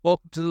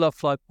Welcome to the Love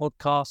Fly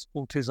podcast.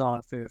 Autism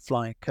and Fear of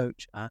Flying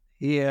coach, and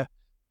here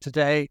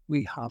today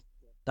we have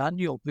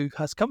Daniel, who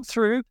has come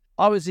through.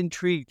 I was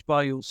intrigued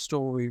by your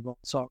story, Ron,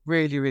 so I'm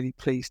really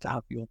pleased to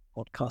have you on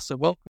the podcast. So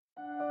welcome.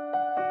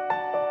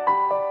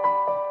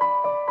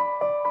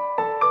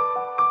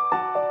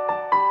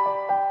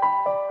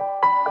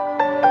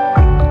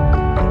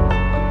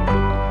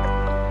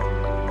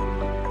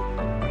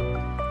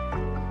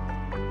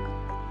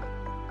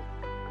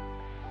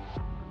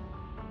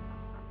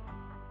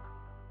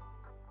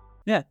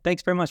 Yeah,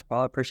 thanks very much,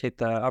 Paul. I appreciate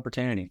the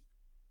opportunity.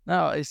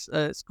 No, it's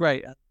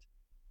great, and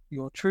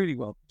you're truly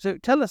welcome. So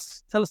tell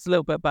us a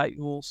little bit about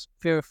your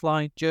Fear of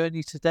Flying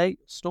journey to date,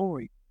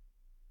 story.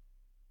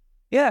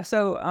 Yeah,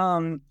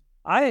 so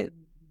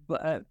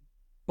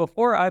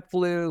before I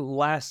flew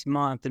last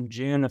month in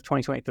June of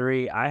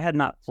 2023, I had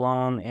not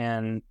flown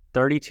in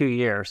 32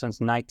 years since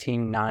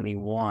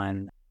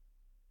 1991,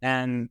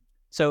 and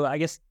so I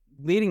guess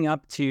leading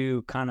up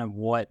to kind of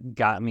what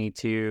got me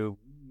to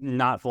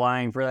not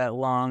flying for that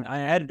long,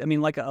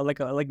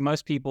 like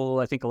most people,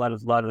 I think a lot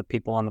of the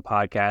people on the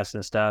podcast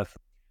and stuff,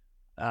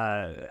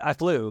 I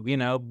flew,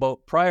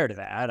 but prior to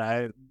that,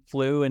 I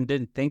flew and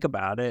didn't think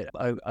about it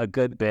a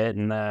good bit.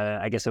 And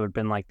I guess it would have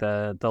been like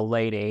the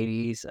late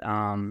 80s.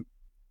 And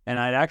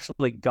I'd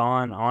actually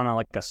gone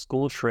on a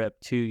school trip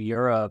to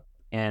Europe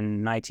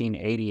in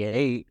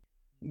 1988,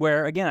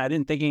 where again, I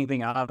didn't think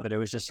anything of it. It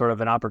was just sort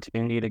of an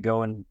opportunity to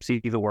go and see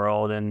the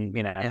world and,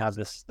 have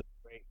this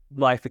great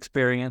life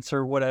experience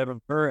or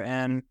whatever.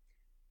 And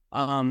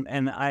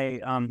I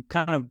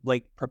kind of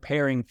like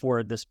preparing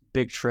for this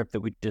big trip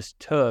that we just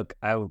took.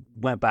 I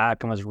went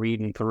back and was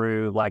reading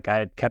through, like I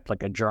had kept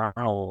like a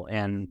journal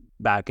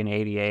back in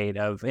 88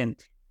 sort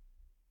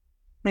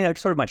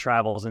of my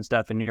travels and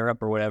stuff in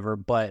Europe or whatever.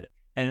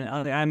 And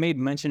I made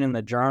mention in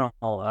the journal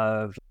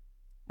of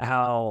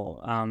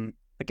how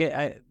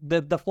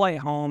the flight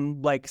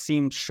home like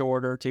seemed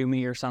shorter to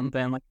me or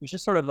something. Like it was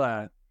just sort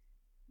of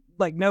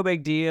like no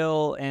big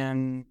deal.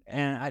 And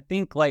I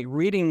think like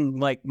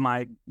reading like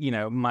my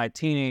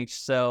teenage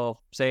self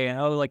saying,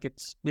 oh, like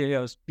it's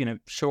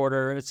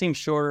shorter, it seems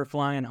shorter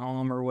flying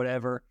home or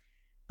whatever,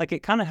 like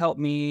it kind of helped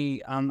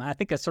me. I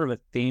think that's sort of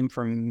a theme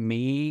for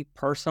me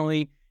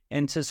personally,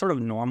 and to sort of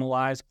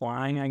normalize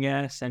flying, I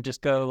guess, and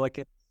just go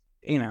like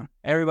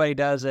everybody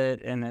does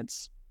it, and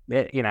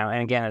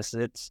and again,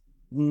 it's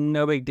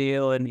no big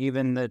deal. And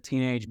even the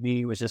teenage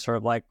me was just sort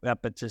of like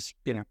that, but just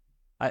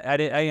I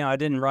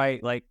didn't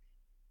write like,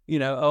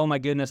 oh my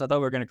goodness, I thought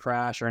we were going to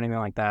crash or anything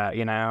like that.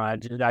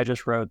 I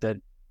just wrote that,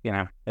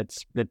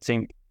 it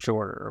seemed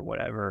shorter or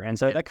whatever. And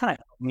so that kind of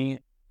helped me.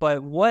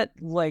 But what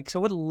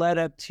led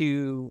up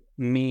to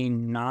me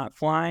not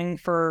flying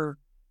for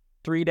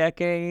 3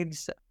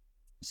 decades?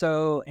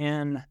 So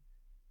in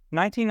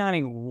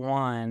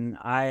 1991,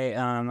 I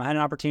had an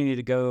opportunity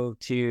to go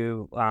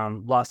to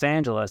Los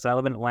Angeles. I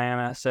live in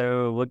Atlanta,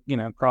 so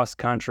cross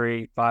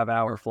country,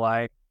 5-hour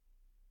flight,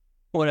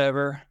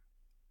 whatever.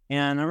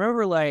 And I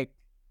remember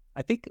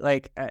I think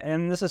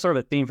and this is sort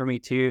of a theme for me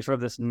too, sort of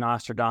this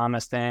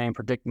Nostradamus thing,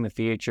 predicting the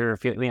future,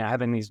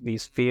 having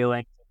these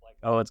feelings like,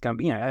 oh, it's gonna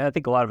be, I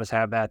think a lot of us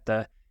have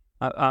that.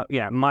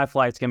 My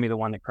flight's gonna be the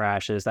one that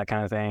crashes, that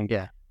kind of thing.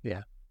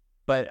 Yeah.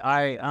 But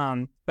I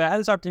had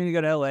this opportunity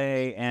to go to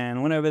LA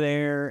and went over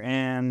there,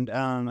 and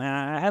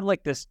I had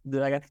like this,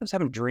 like I think I was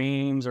having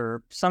dreams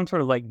or some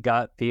sort of like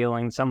gut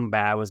feeling something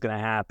bad was gonna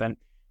happen.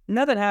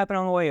 Nothing happened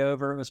on the way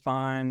over. It was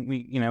fine.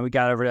 We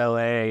got over to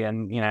LA,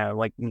 and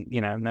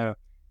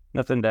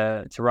nothing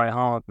to write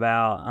home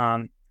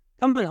about.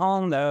 Coming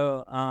home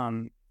though,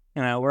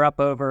 we're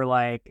up over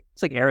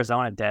it's like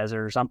Arizona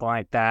desert or something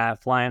like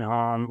that, flying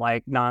home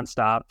like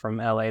nonstop from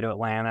LA to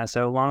Atlanta.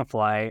 So long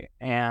flight,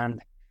 and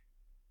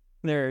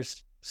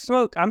there's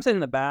smoke. I'm sitting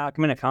in the back.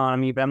 I'm in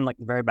economy, but I'm like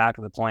the very back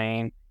of the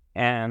plane,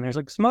 and there's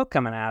like smoke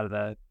coming out of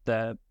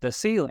the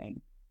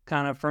ceiling,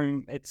 kind of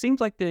from, it seems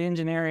like the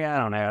engine area. I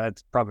don't know.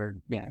 It's probably,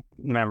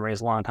 memory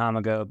is a long time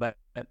ago, but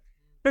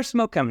there's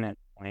smoke coming in the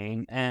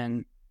plane,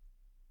 and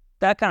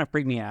that kind of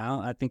freaked me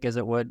out, I think, as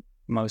it would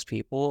most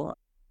people.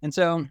 And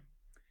so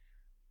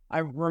I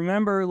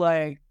remember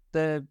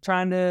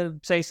trying to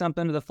say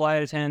something to the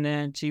flight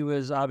attendant. She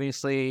was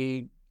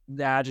obviously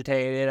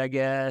agitated, I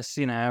guess,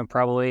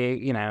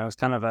 probably, it was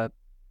kind of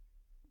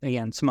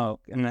again,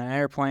 smoke in the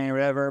airplane or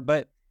whatever.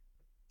 But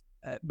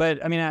I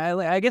mean,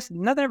 I guess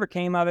nothing ever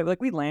came of it. Like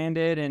we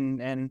landed,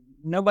 and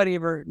nobody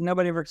ever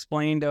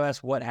explained to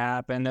us what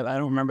happened. I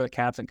don't remember the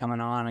captain coming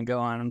on and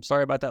going, I'm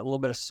sorry about that little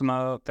bit of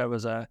smoke. That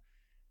was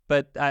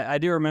but I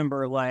do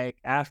remember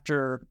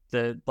after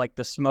the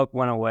smoke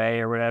went away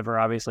or whatever,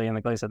 obviously, and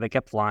like I said, they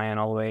kept flying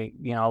all the way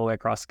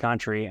across the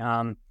country.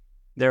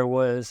 There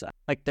was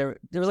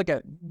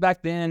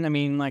back then, I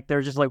mean, there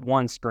was just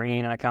one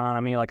screen in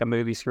economy, like a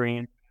movie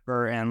screen,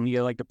 and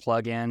you to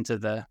plug into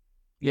the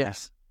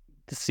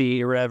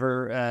see or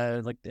whatever,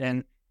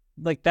 and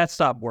that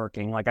stopped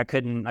working. I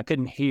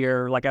couldn't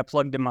hear, I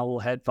plugged in my little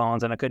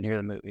headphones and I couldn't hear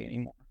the movie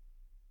anymore.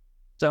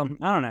 So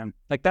I don't know,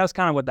 that was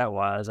kind of what that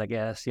was, I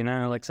guess,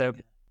 so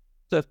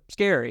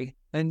scary.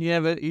 And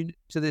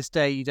to this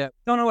day, you don't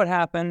know what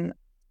happened.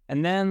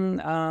 And then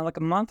like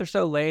a month or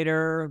so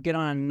later, get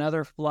on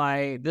another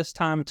flight, this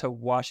time to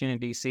Washington,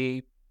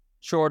 D.C.,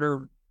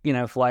 shorter,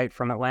 flight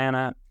from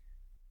Atlanta.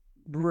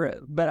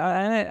 But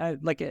I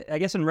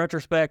guess in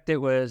retrospect, I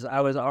was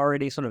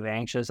already sort of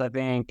anxious, I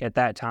think, at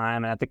that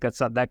time. And I think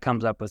that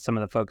comes up with some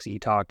of the folks that you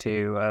talk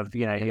to of,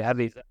 you have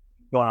these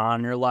going on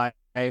in your life.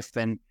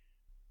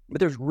 But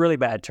there's really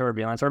bad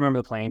turbulence. I remember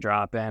the plane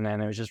dropping,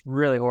 and it was just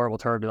really horrible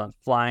turbulence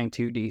flying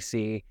to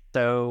DC.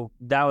 So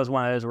that was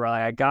one of those where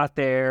I got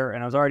there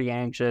and I was already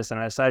anxious,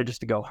 and I decided just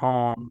to go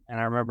home. And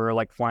I remember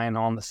flying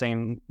home the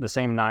same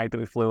night that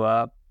we flew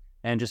up,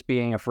 and just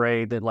being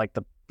afraid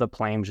that the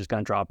plane was just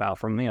going to drop out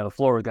from, the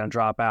floor was going to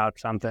drop out or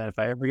something. If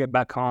I ever get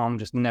back home,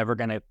 just never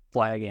going to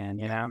fly again,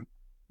 Yeah.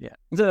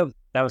 So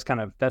that's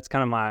kind of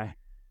my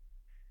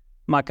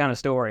kind of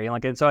story.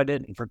 And so I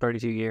didn't for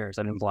 32 years.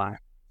 I didn't fly.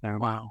 So.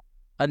 Wow.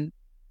 And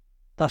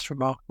that's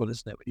remarkable,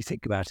 isn't it, when you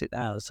think about it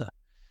now?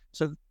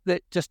 So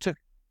that just took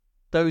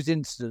those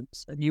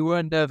incidents, and you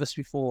weren't nervous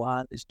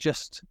beforehand.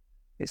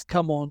 It's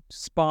come on,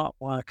 sparked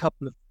by a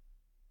couple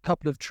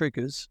of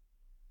triggers,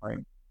 right?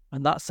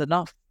 And that's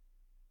enough.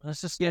 And it's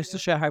just to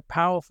show how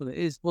powerful it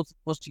is.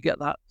 Once you get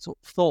that sort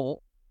of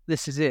thought,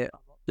 this is it.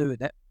 I'm not doing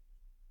it.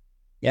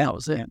 Yeah, that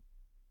was it. Yeah.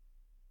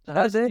 So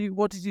that was it.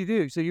 What did you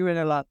do? So you were in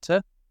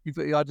Atlanta. I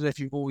don't know if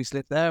you've always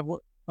lived there.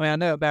 I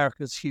know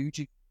America's huge.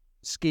 You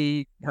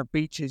ski, you have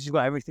beaches, you've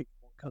got everything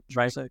in one country,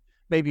 right? So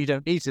maybe you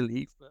don't need to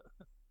leave. But...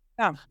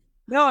 Yeah.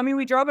 No, I mean,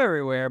 we drove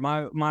everywhere.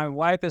 My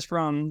wife is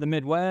from the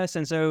Midwest,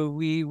 and so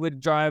we would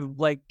drive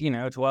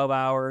 12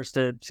 hours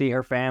to see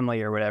her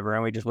family or whatever,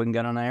 and we just wouldn't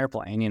get on an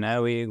airplane.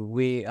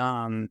 We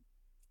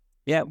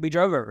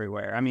drove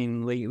everywhere. I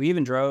mean, we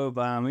even drove.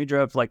 We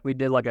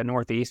did a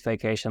Northeast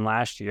vacation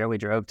last year. We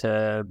drove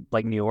to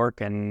New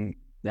York and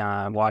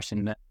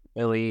Washington,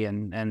 Philly,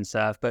 and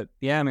stuff. But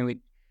yeah, I mean,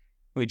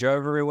 we drove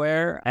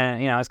everywhere,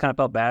 and I just kind of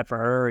felt bad for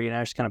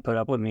her. She kind of put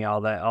up with me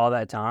all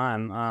that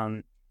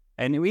time.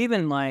 And we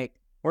even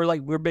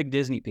we're big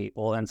Disney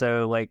people, and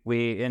so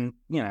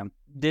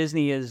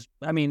Disney is.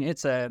 I mean,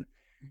 it's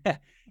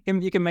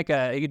you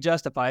can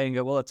justify it and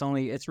go, well,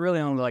 it's really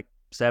only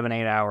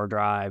 7-8 hour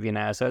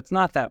drive, so it's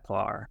not that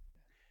far.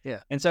 Yeah.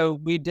 And so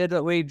we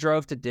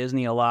drove to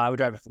Disney a lot. We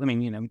drive,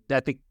 I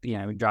think,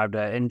 we drive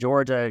to, in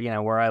Georgia,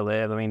 where I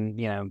live. I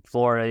mean,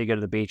 Florida, you go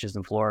to the beaches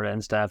in Florida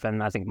and stuff.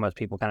 And I think most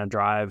people kind of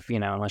drive,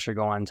 unless you're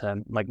going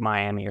to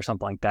Miami or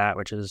something like that,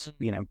 which is,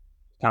 kind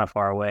of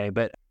far away.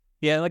 But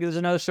yeah, there's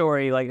another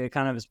story, it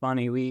kind of is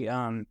funny. We,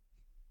 in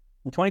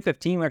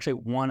 2015, we actually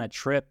won a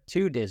trip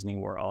to Disney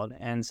World.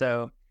 And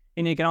so,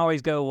 you can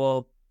always go,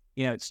 well,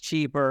 it's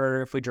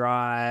cheaper if we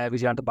drive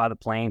because you don't have to buy the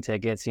plane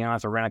tickets. You don't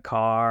have to rent a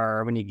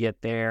car when you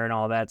get there and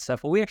all that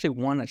stuff. Well, we actually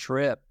won a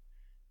trip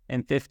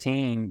in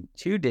 15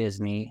 to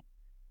Disney.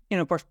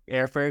 Of course,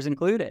 airfare's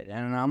included.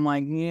 And I'm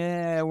like,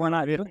 yeah, we're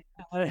not doing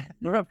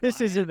that.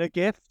 This isn't a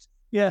gift.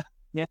 Yeah.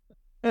 Yeah.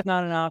 It's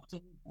not an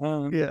option.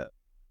 Yeah.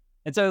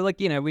 And so,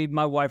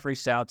 my wife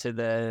reached out to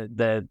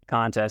the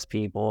contest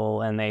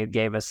people, and they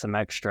gave us some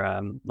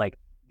extra,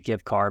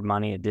 gift card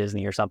money at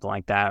Disney or something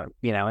like that,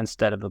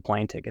 instead of the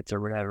plane tickets or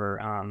whatever.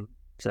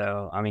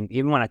 So, I mean,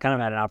 even when I kind of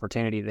had an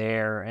opportunity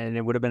there, and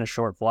it would have been a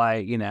short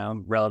flight,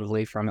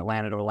 relatively from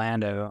Atlanta to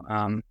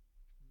Orlando,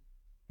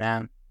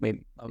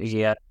 we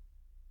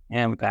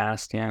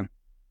passed, yeah.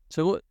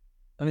 So,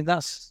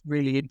 that's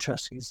really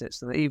interesting, isn't it?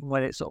 So that even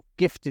when it's sort of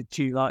gifted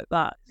to you like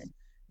that,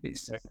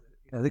 it's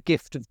the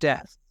gift of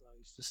death.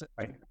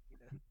 Right.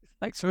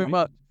 Thanks very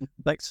much.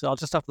 Thanks. I'll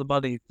just have the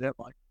money. Don't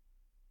mind.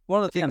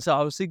 One of the things that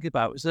I was thinking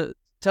about was that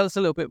tell us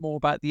a little bit more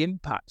about the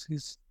impact,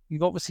 because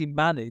you've obviously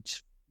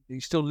managed,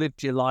 you still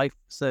lived your life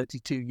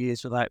 32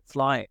 years without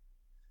flying.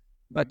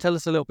 But tell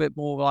us a little bit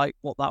more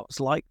what that was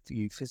like for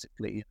you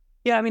physically.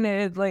 Yeah, I mean,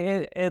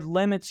 it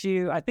limits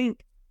you. I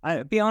think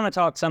Fiona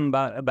talked some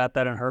about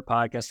that on her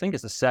podcast. I think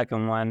it's the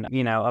second one,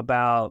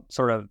 about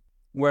sort of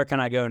where can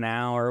I go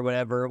now or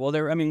whatever. Well,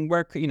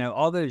 where,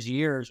 all those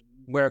years,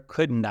 where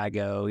couldn't I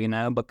go,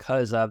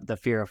 because of the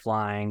fear of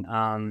flying.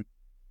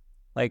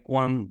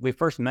 When we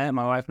first met,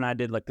 my wife and I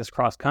did this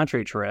cross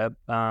country trip,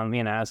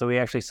 so we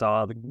actually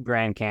saw the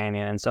Grand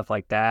Canyon and stuff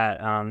like that,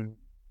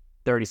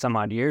 30 some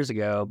odd years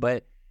ago.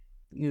 But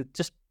it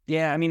just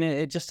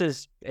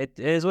is, it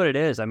is what it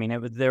is. I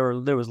mean, there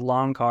was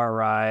long car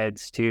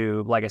rides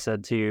to, like I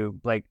said, to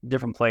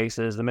different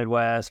places, the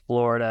Midwest,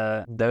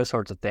 Florida, those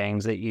sorts of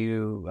things that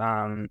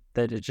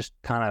that it just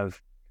kind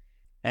of,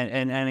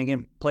 and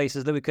again,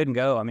 places that we couldn't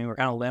go. I mean, we're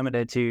kind of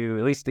limited to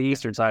at least the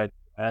eastern side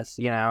of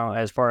the US,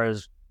 as far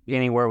as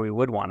anywhere we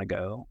would want to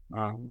go.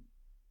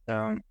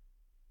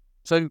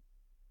 So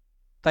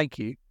thank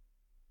you.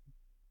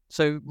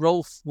 So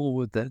roll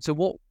forward then. So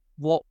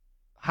what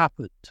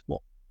happened?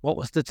 What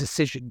was the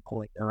decision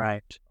point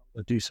around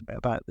to do something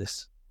about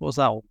this? What was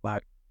that all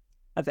about?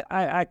 I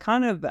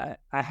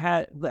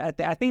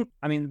think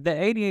the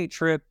 88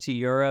 trip to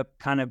Europe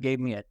kind of gave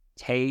me a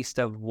taste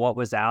of what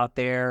was out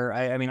there.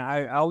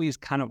 I always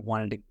kind of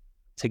wanted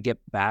to get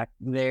back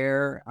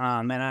there.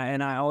 And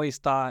I always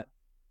thought,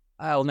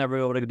 I'll never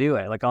be able to do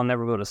it. Like, I'll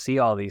never be able to see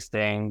all these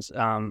things.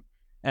 And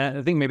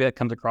I think maybe that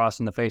comes across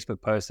in the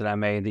Facebook post that I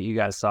made that you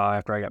guys saw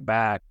after I got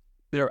back.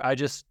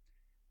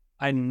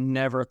 I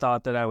never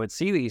thought that I would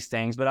see these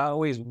things, but I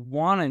always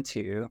wanted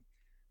to.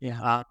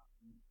 Yeah.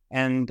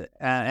 And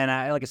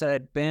I, like I said,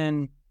 I'd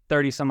been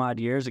 30 some odd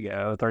years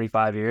ago,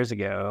 35 years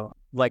ago,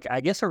 like,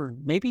 I guess, or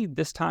maybe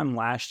this time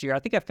last year. I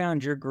think I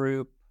found your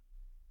group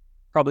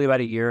probably about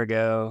a year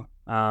ago.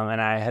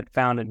 And I had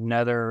found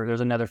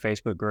there's another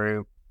Facebook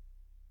group,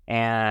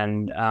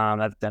 and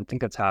I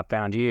think that's how I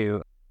found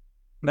you.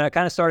 But I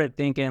kind of started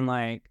thinking,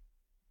 like,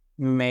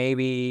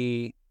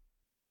 maybe,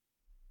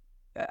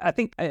 I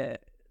think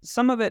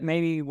some of it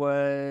maybe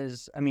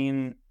was, I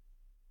mean,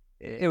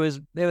 it was,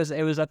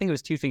 I think it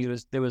was two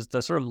things. There was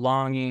the sort of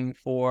longing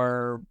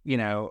for,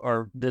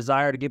 or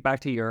desire to get back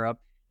to Europe.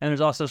 And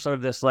there's also sort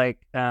of this, like,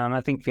 I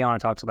think Fiona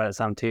talks about it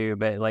some too,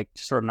 but like,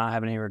 sort of not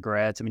having any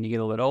regrets. I mean, you get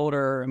a little bit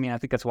older. I mean, I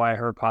think that's why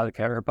her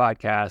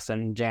podcast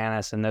and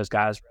Janice and those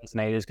guys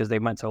resonated, because they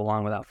went so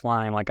long without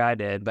flying like I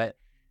did. But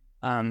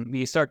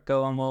you start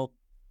going, well,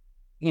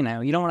 you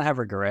don't want to have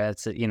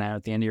regrets at,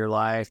 at the end of your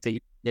life that you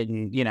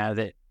didn't,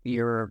 that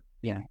you're,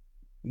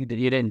 you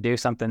didn't do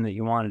something that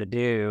you wanted to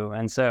do.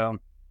 And so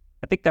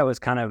I think that was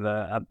kind of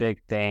a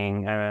big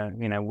thing,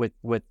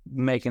 with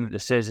making the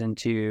decision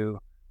to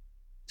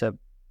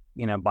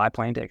buy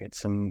plane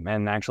tickets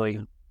and actually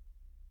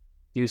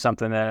do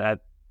something that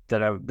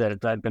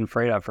I'd been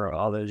afraid of for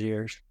all those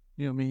years.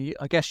 I mean,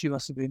 I guess you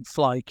must have been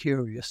fly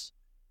curious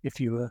if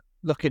you were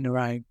looking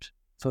around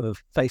for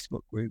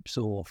Facebook groups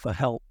or for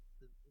help.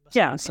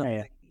 Yeah.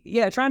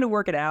 Trying to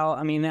work it out.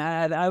 I mean,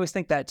 I always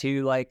think that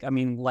too. Like, I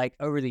mean, like,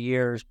 over the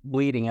years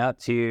leading up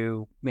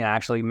to,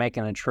 actually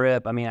making a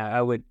trip, I mean,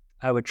 I would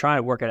try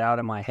to work it out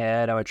in my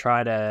head. I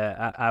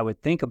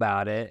would think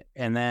about it,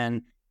 and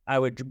then I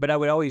would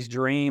always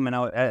dream, and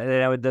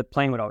the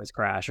plane would always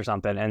crash or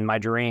something in my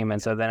dream.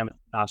 And so then it was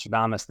an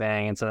Nostradamus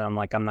thing. And so I'm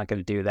like, I'm not going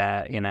to do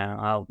that.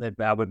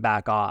 I would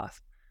back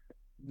off.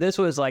 This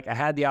was like, I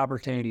had the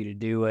opportunity to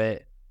do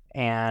it.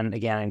 And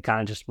again, it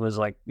kind of just was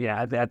like,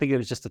 I think it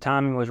was just the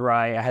timing was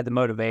right. I had the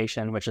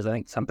motivation, which is, I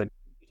think, something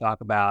to talk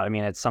about. I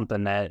mean, it's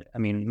something that, I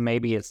mean,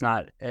 maybe it's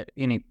not a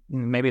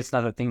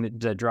thing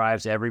that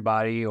drives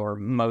everybody or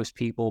most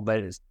people, but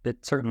it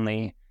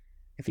certainly,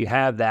 if you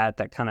have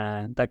that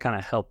kind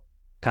of help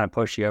kind of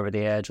push you over the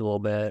edge a little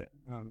bit.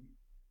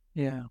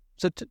 Yeah.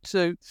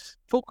 So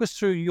talk us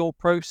through your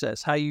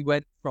process, how you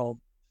went from,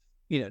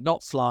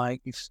 not flying,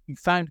 you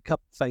found a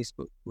couple of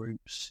Facebook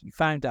groups, you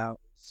found out,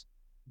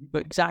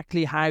 but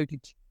exactly how did you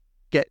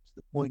get to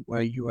the point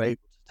where you were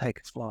able to take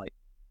a flight?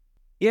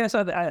 Yeah,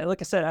 so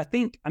like I said, I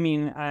think, I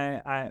mean,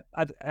 I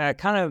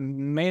kind of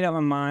made up my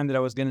mind that I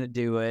was going to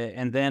do it,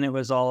 and then it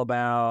was all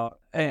about,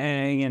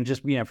 and again,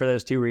 just for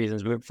those two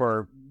reasons,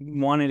 for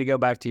wanting to go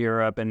back to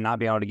Europe and not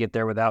be able to get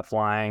there without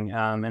flying,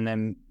 and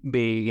then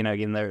B,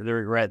 again, the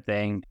regret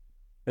thing.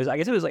 I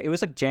guess it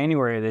was like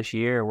January of this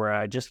year where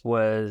I just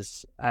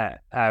was, I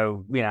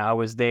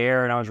was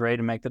there and I was ready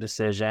to make the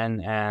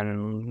decision,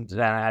 and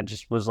then I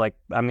just was like,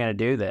 I'm going to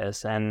do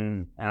this,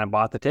 and I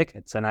bought the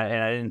tickets, and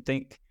I didn't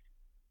think.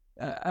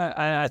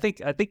 I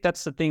think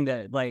that's the thing,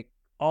 that like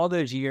all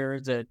those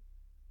years that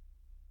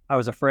I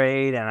was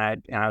afraid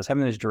and I was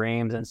having those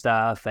dreams and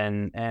stuff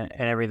and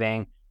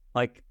everything.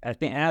 Like, I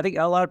think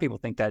a lot of people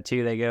think that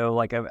too. They go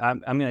like,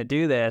 I'm going to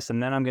do this,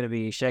 and then I'm going to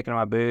be shaking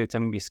my boots.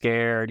 I'm going to be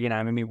scared.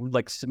 I mean,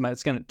 like,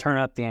 it's going to turn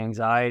up the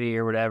anxiety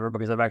or whatever,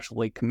 because I've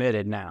actually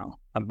committed now.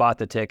 I bought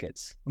the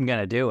tickets. I'm going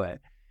to do it.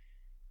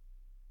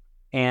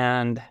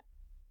 And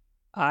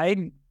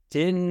I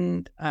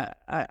didn't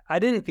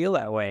feel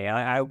that way.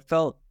 I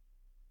felt,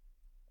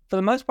 for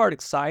the most part,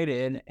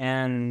 excited,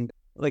 and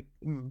like,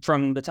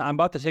 from the time I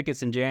bought the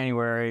tickets in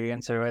January,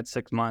 and so it's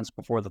 6 months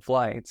before the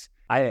flights,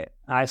 I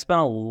spent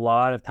a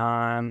lot of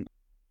time.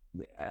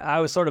 I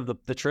was sort of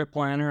the trip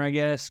planner, I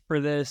guess, for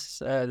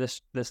this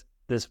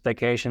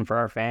vacation for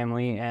our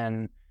family,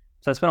 and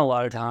so I spent a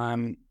lot of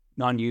time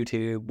on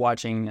YouTube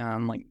watching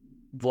like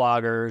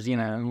vloggers,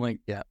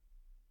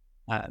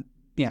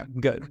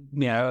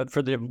 go,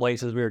 for the different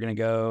places we were going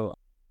to go,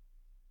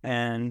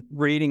 and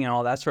reading and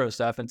all that sort of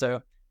stuff. And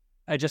so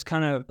I just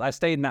I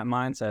stayed in that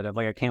mindset of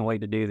like, I can't wait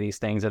to do these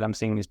things that I'm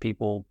seeing these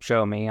people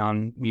show me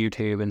on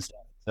YouTube and stuff.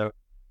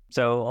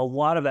 So a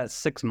lot of that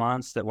 6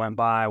 months that went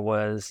by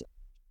was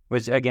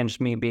again, just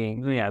me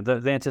being,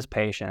 the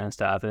anticipation and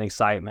stuff and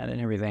excitement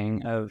and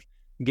everything of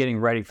getting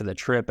ready for the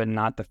trip, and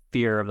not the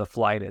fear of the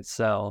flight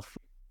itself.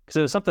 Because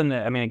it was something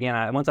that, I mean,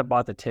 again, once I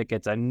bought the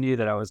tickets, I knew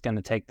that I was going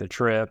to take the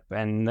trip,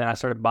 and then I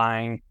started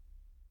buying,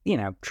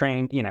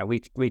 train,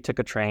 we took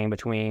a train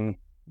between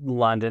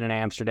London and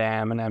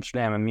Amsterdam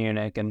and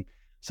Munich and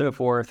so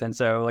forth. And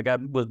so, like, I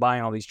was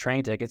buying all these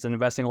train tickets and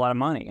investing a lot of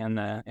money in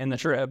the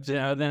trips,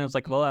 then it was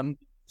like, well, I'm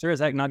sure as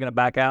heck not going to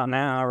back out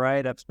now,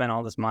 right? I've spent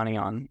all this money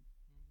on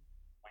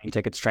plane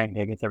tickets, train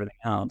tickets, everything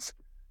else.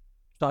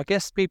 So I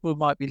guess people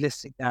might be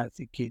listening now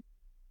thinking,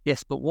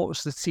 yes, but what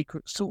was the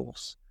secret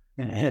sauce?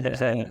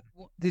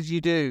 What did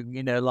you do?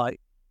 Like,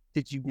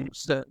 did you watch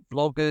certain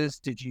bloggers?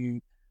 Did you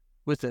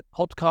Was there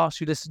podcasts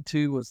you listened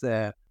to? Was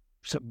there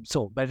some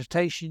sort of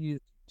meditation? You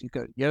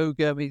go to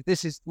yoga? I mean,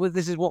 this is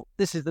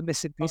the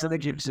missing piece of the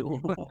jigsaw.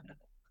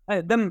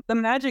 The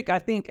magic, I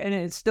think, and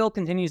it still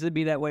continues to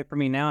be that way for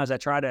me now as I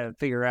try to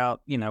figure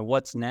out,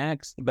 what's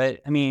next. But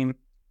I mean,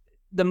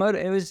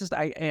 it was just,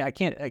 I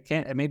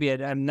can't, maybe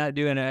I'm not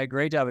doing a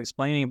great job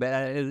explaining, but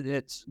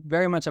it's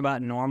very much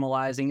about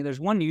normalizing. There's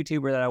one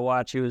YouTuber that I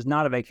watch who is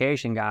not a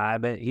vacation guy,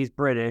 but he's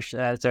British.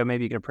 So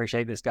maybe you can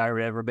appreciate this guy or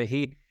whatever, but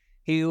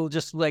he'll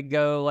just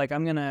go like,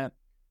 I'm going to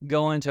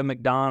go into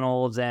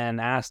McDonald's and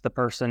ask the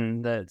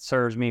person that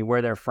serves me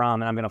where they're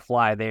from, and I'm going to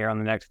fly there on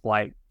the next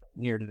flight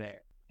here to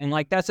there. And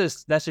like that's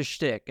his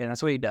shtick, and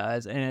that's what he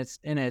does, and it's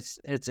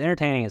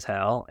entertaining as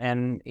hell.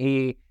 And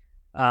he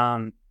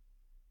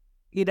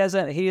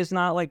is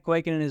not like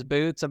quaking in his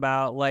boots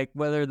about like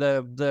whether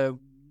the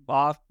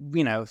off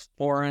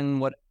foreign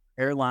what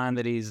airline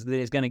that he's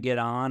going to get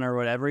on or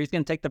whatever. He's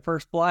going to take the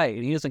first flight,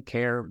 and he doesn't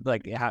care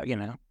like how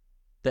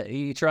that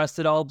he trusts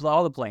that all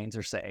the planes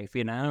are safe,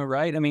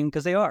 right? I mean,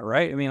 because they are,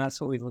 right? I mean, that's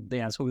what we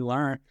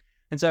learn,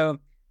 and so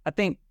I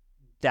think.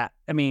 That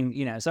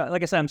so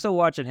like I said, I'm still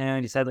watching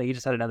him. He said like he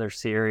just had another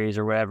series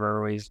or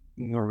whatever, where he's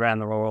around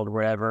the world or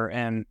whatever,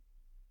 and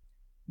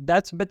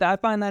but I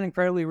find that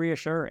incredibly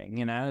reassuring.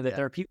 That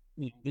there are people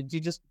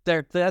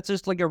that's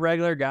just like a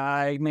regular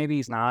guy. Maybe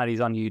he's not.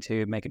 He's on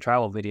YouTube making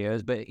travel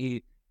videos, but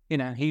he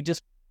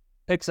just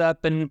picks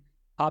up and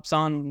hops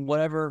on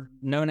whatever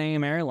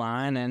no-name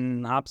airline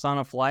and hops on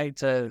a flight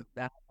to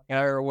Africa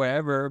or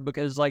wherever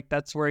because like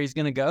that's where he's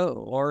gonna go.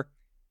 Or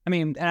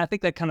and I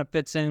think that kind of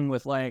fits in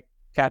with like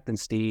Captain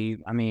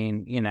Steve.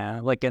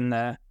 Like in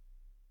the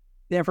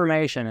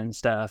information and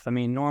stuff.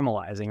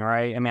 Normalizing,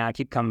 right? I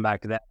keep coming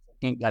back to that.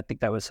 I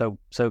think that was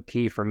so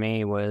key for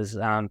me was,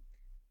 like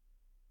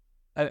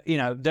I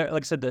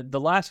said, the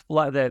last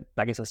flight that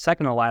I guess the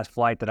second to last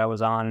flight that I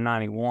was on in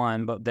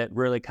 '91, but that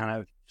really kind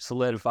of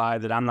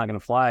solidified that I'm not going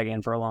to fly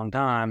again for a long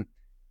time.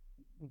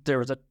 There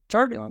was a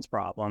turbulence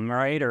problem,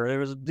 right? Or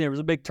there was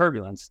a big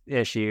turbulence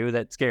issue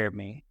that scared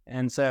me,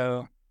 and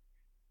so,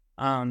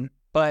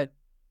 but.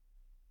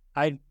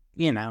 I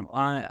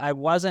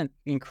wasn't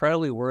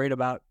incredibly worried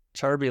about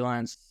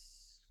turbulence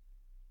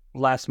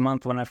last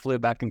month when I flew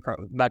back and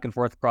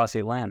forth across the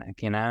Atlantic,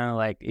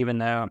 like even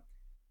though,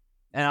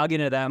 and I'll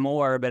get into that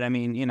more, but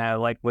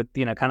like with,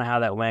 kind of how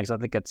that went, 'cause I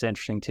think it's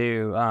interesting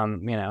too,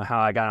 how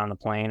I got on the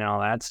plane and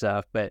all that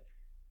stuff. But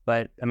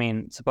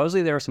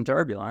supposedly there was some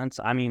turbulence.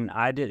 I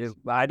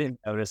didn't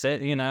notice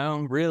it,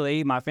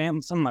 really.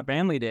 Some of my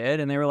family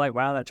did, and they were like,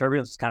 wow, that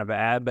turbulence is kind of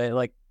bad, but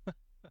like,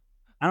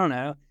 I don't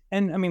know.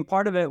 And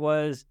part of it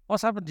was,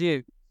 what's happened to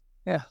you?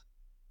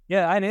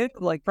 Yeah, I knew,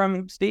 like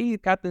from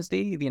Steve, Captain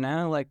Steve,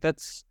 like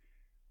it's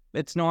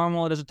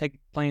normal. It doesn't take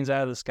planes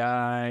out of the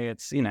sky.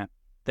 It's,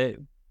 they're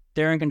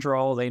in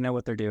control. They know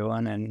what they're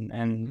doing,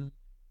 and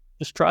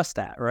just trust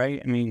that,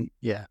 right?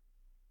 Yeah.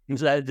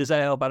 Does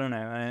that help? I don't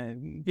know.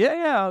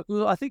 Yeah.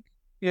 Well, I think,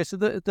 so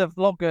the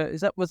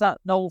vlogger, was that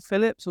Noel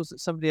Phillips, or was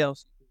it somebody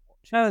else?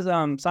 That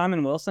was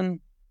Simon Wilson.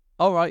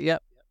 Oh, right.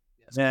 Yep.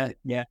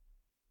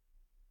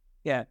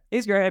 Yeah,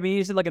 he's great.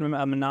 He's like a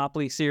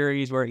Monopoly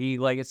series where he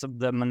like it's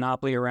the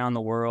Monopoly around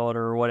the world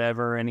or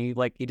whatever, and he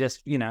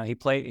just he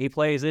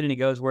plays it and he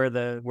goes where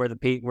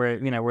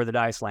the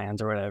dice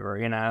lands or whatever,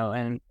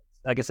 and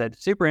like I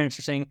said, super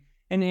interesting,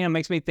 and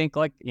makes me think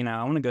like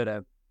I want to go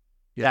to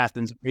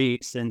Athens,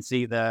 Greece, and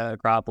see the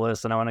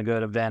Acropolis, and I want to go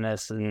to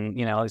Venice,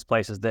 and all these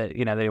places that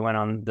they went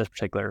on this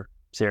particular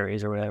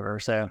series or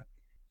whatever. So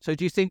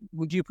do you think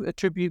would you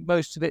attribute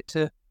most of it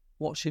to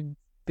watching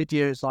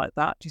videos like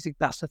that? Do you think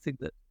that's the thing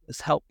that has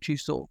helped you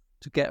sort of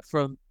to get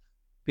from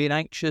being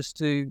anxious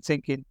to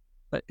thinking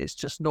that it's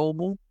just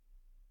normal?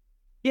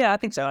 Yeah, I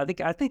think so. I think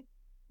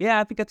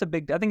that's it's a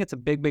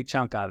big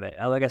chunk of it.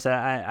 Like I said,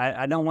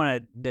 I don't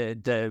want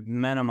to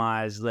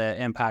minimize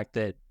the impact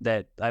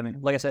that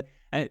like I said,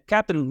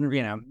 Captain,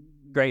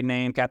 great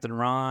name, Captain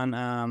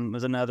Ron,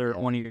 was another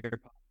one of your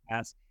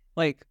podcasts.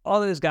 Like all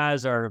those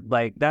guys are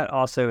like that.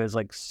 Also is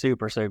like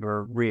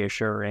super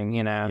reassuring,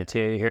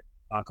 to hear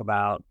talk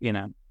about,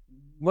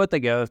 what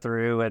they go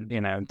through, and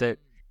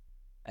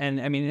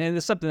and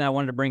it's something I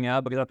wanted to bring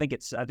up because I think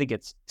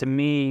it's to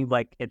me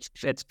like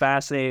it's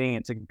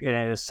fascinating.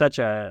 It's such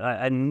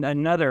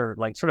another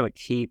like sort of a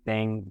key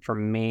thing for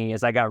me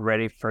as I got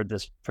ready for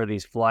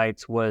these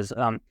flights was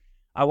I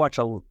looked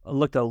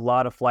at a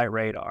lot of Flight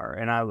Radar,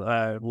 and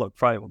I looked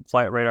Flight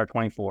Radar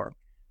 24,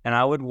 and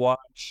I would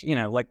watch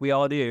like we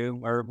all do,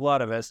 or a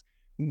lot of us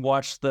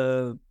watch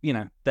the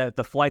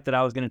flight that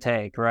I was going to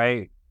take,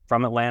 right,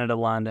 from Atlanta to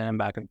London and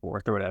back and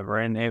forth or whatever.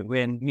 And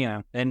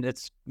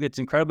it's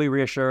incredibly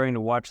reassuring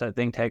to watch that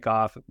thing take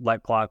off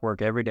like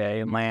clockwork every day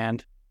and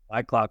land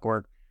like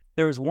clockwork.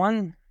 There's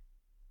one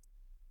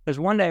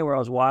day where I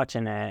was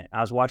watching it.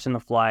 I was watching the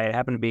flight. It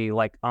happened to be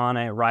like on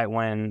it right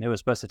when it was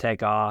supposed to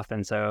take off.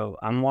 And so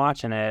I'm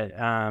watching it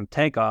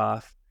take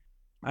off.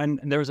 And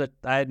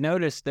I had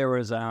noticed there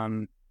was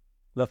the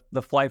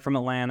flight from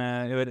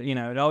Atlanta.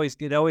 It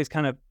always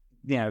kind of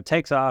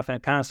takes off and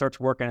it kind of starts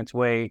working its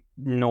way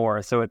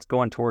north. So it's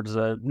going towards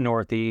the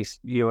northeast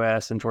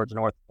U.S. and towards the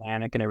North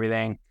Atlantic and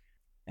everything.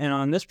 And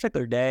on this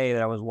particular day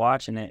that I was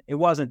watching it, it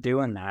wasn't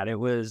doing that.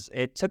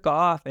 It took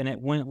off and it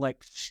went like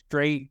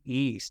straight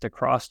east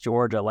across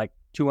Georgia, like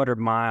 200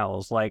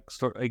 miles, like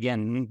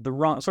again, the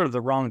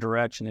wrong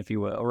direction, if you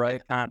will,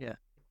 right? Yeah.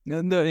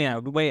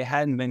 The way it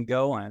hadn't been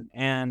going.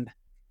 And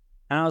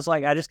I was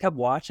like, I just kept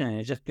watching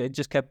it. It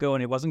just kept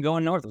going. It wasn't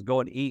going north. It was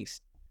going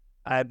east.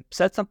 I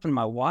said something to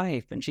my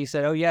wife and she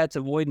said, oh yeah, it's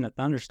avoiding the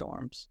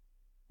thunderstorms.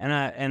 And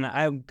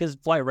I, because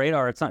flight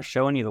radar, it's not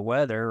showing you the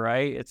weather,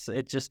 right?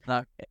 It just,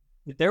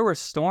 there were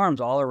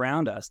storms all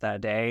around us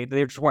that day.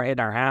 They just weren't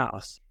hitting our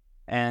house.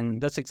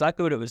 And that's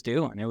exactly what it was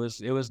doing. It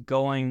was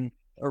going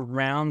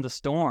around the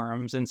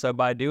storms. And so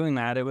by doing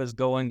that, it was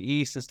going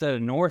east instead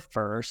of north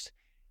first.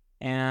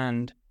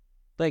 And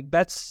like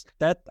I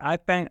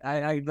can't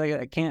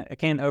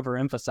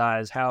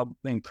overemphasize how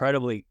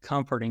incredibly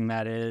comforting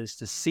that is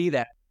to see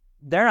that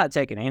they're not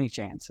taking any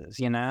chances,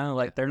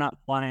 like they're not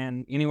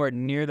flying anywhere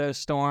near those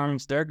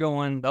storms. They'll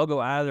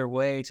go out of their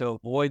way to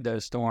avoid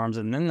those storms,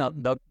 and then they'll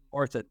go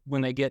north it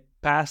when they get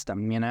past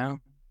them,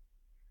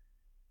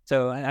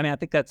 So, I mean, I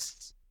think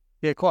that's...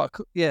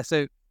 Yeah,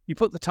 so you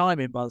put the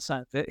time in by the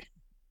sound of it.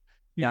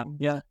 Yeah.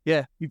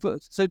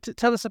 So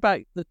tell us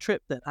about the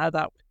trip then, how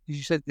that...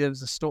 You said there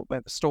was a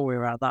story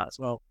around that as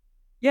well.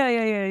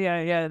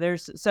 Yeah.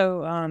 There's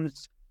so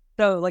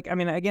like, I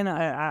mean, again,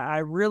 I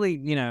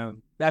really,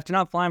 after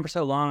not flying for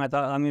so long, I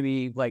thought I'm gonna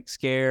be like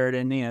scared,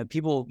 and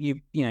people, you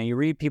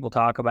read people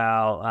talk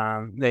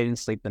about they didn't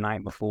sleep the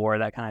night before,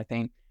 that kind of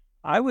thing.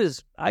 I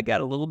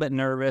got a little bit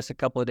nervous a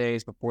couple of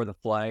days before the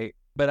flight,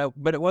 but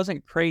it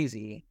wasn't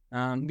crazy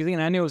because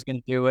I knew I was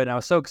gonna do it. And I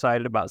was so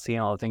excited about seeing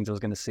all the things I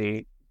was gonna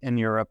see in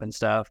Europe and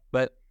stuff,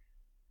 but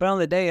on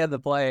the day of the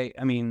flight,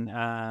 I mean,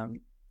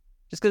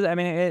 just because, I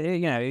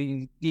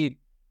mean, it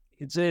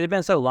had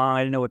been so long,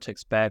 I didn't know what to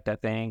expect, I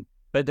think.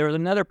 But there was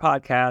another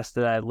podcast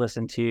that I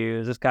listened to.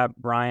 There's this guy,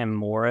 Brian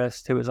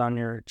Morris, who was on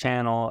your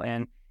channel.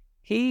 And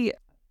he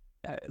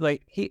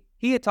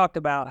had talked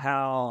about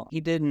how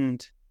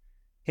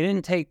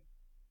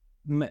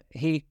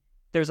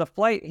there's a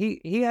flight,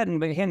 he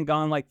hadn't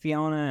gone like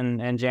Fiona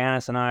and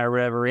Janice and I or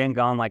whatever. He hadn't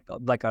gone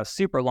like a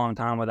super long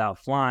time without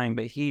flying,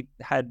 but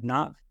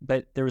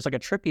there was like a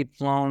trip he'd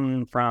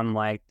flown from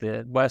like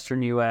the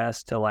Western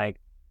US to like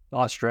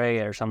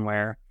Australia or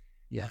somewhere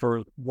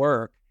for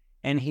work.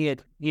 And he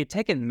had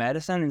taken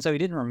medicine, and so he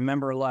didn't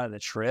remember a lot of the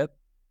trip.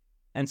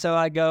 And so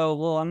I go,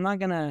 well,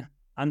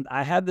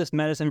 I have this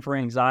medicine for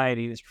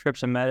anxiety, this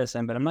prescription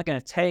medicine, but I'm not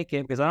going to take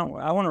it because I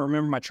want to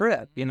remember my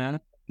trip, And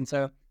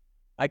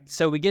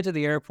so we get to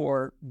the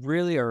airport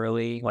really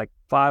early, like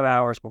 5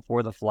 hours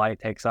before the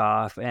flight takes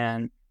off,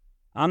 and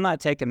I'm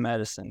not taking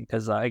medicine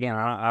because again,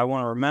 I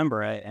want to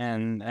remember it.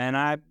 And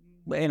I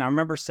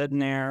remember sitting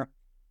there,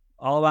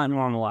 all about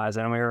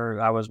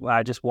normalizing.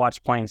 I just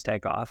watched planes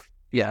take off.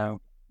 The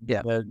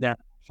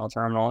National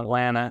Terminal,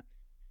 Atlanta,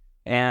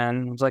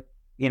 and it was like,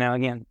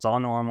 again, it's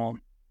all normal.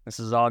 This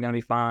is all going to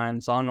be fine.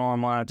 It's all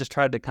normal. I just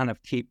tried to kind of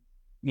keep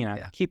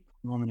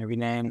normal and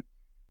everything.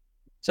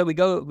 So we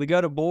go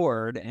to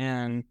board,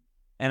 and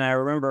I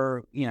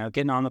remember,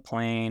 getting on the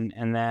plane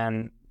and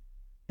then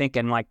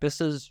thinking like,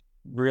 this is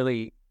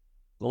really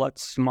a lot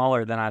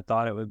smaller than I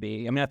thought it would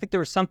be. I mean, I think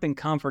there was something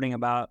comforting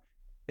about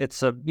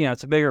it's a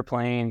bigger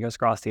plane, goes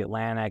across the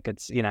Atlantic.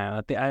 It's,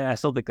 I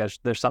still think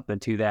there's something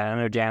to that. I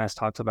know Janice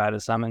talks about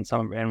it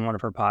in one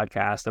of her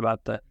podcasts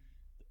about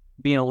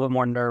being a little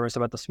more nervous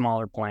about the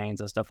smaller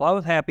planes and stuff. Well, I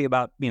was happy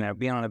about, being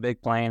on a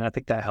big plane. I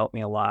think that helped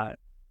me a lot.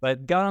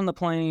 But got on the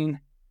plane,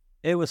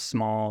 it was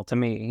small to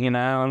me,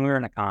 and we were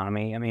in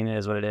economy. I mean, it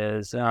is what it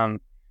is.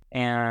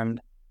 And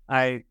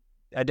I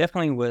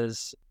definitely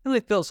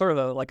really felt sort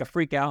of like a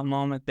freak out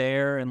moment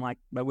there. And like,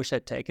 I wish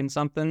I'd taken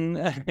something,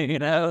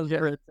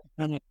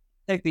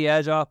 take the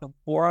edge off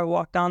before I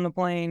walked on the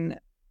plane.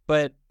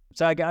 But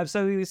so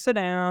we sit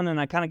down and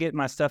I kind of get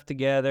my stuff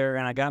together,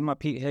 and I got my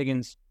Pete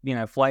Higgins,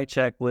 flight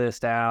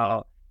checklist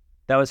out.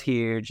 That was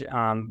huge,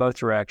 both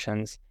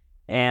directions.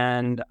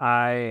 And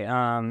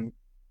I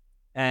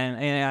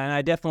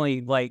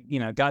definitely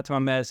got to my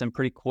medicine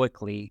pretty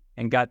quickly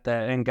and got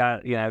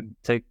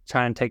to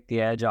try and take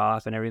the edge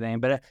off and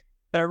everything. But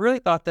I really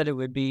thought that it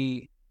would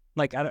be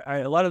like,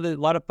 a lot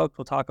of folks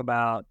will talk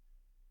about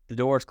the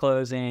doors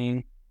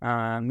closing,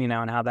 and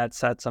how that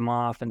sets them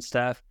off and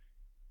stuff.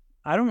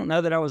 I don't know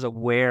that I was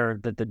aware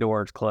that the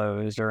doors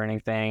closed or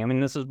anything. I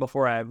mean, this was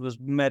before I was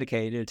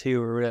medicated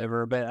too or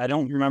whatever, but I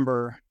don't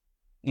remember,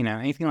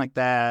 anything like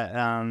that.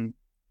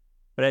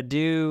 But I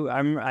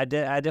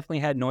definitely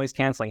had noise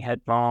canceling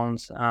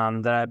headphones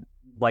that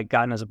I'd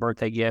gotten as a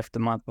birthday gift the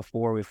month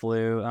before we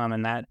flew.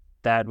 And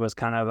that was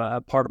kind of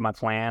a part of my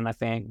plan, I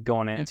think,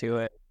 going into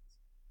it.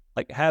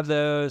 Like, have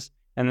those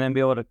and then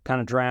be able to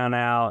kind of drown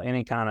out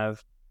any kind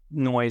of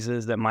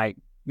noises that might,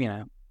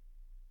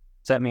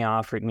 set me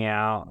off, freak me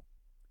out.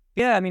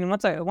 Yeah, I mean,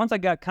 once I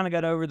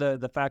got over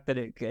the fact that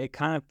it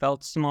kind of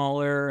felt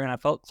smaller and I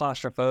felt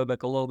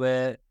claustrophobic a little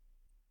bit,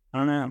 I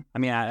don't know. I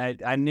mean,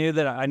 I knew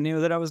that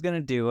I was going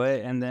to do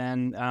it, and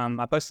then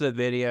I posted a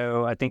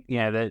video. I think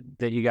that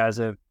you guys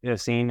have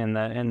seen in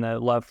the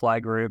Love Fly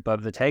group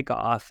of the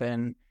takeoff,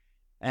 and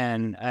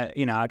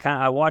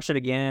I watched it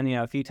again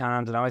a few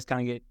times, and I always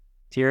kind of get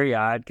teary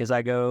eyed because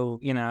I go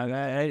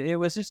it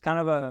was just kind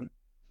of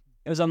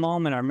it was a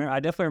moment. I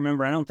definitely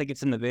remember. I don't think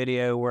it's in the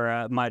video where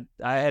I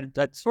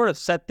sort of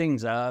set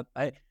things up.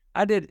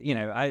 I did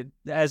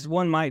as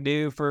one might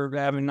do for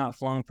having not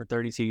flown for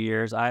 32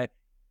 years. I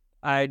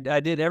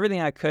did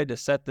everything I could to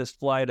set this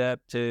flight up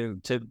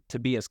to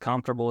be as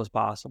comfortable as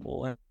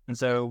possible. And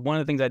so one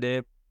of the things I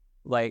did,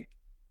 like,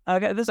 I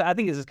think this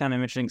is kind of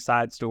an interesting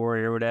side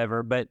story or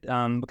whatever, but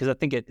because I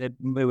think it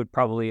would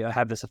probably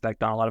have this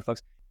effect on a lot of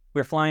folks.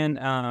 We're flying,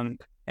 and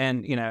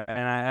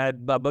I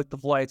booked the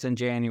flights in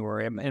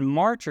January. In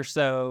March or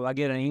so, I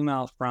get an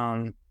email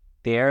from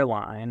the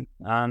airline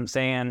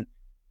saying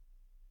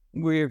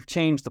we've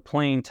changed the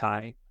plane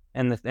type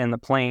and the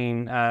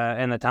plane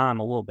and the time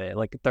a little bit,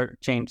 like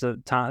change the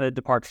time, the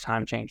departure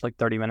time changed like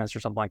 30 minutes or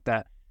something like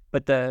that.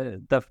 But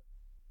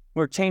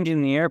we're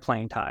changing the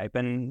airplane type,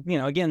 and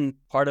again,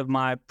 part of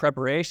my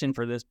preparation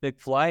for this big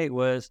flight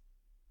was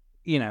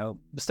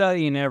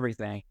studying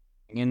everything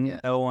and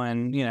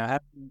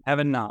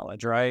having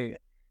knowledge, right?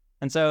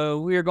 And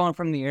so we were going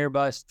from the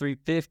Airbus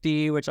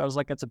 350, which I was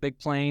like, that's a big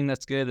plane,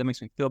 that's good, that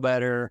makes me feel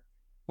better,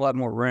 a lot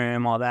more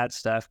room, all that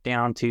stuff,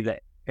 down to the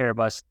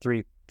Airbus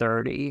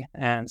 330.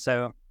 And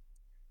so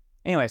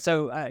anyway,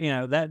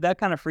 that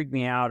kind of freaked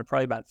me out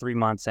probably about 3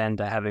 months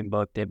into having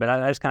booked it. But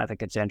I just kind of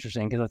think it's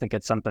interesting because I think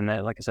it's something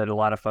that, like I said, a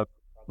lot of folks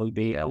would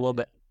be a little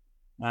bit,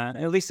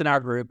 at least in our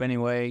group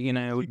anyway,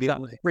 would be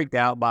freaked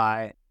out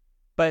by.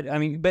 But I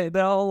mean, but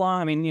all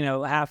along, I mean,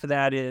 half of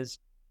that is,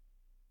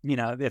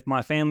 if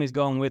my family's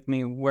going with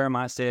me, where am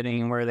I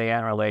sitting and where are they at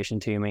in relation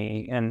to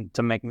me, and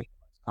to make me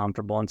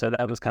comfortable. And so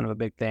that was kind of a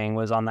big thing,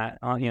 was on that,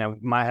 I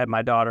had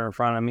my daughter in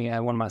front of me, I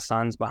had one of my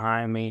sons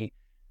behind me,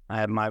 I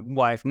had my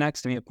wife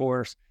next to me, of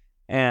course.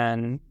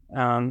 And,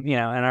 and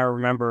I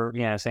remember,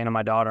 saying to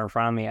my daughter in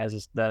front of me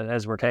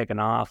as we're taking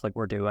off, like,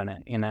 we're doing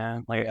it,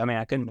 like, I mean,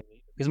 I couldn't,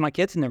 because my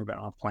kids had never been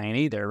on a plane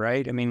either.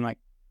 Right. I mean, like,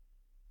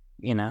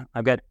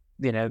 I've got,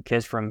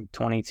 kids from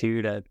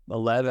 22 to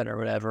 11 or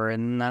whatever,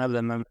 and none of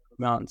them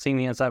have seen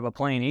me inside of a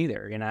plane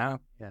either. Yeah.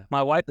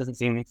 My wife doesn't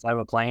see me inside of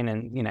a plane,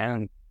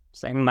 and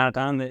same amount of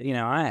time that,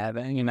 I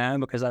haven't,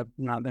 because I've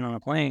not been on a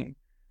plane.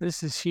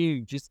 This is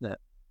huge, isn't it?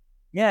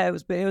 Yeah, it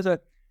was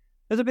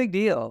a big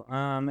deal.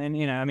 And,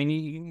 I mean,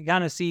 you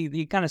kind of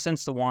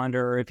sense the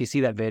wonder if you see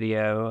that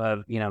video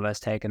of, us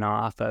taking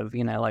off of,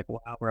 like,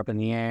 wow, we're up in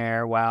the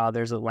air. Wow,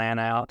 there's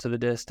Atlanta out to the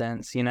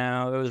distance. It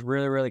was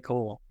really, really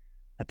cool.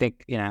 I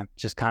think,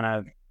 just kind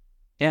of,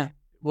 yeah. It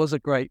was a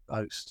great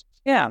post.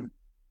 Yeah.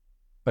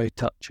 Very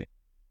touching.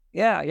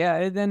 Yeah.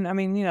 And then, I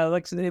mean,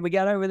 like, so we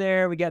got over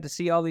there, we got to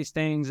see all these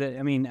things that,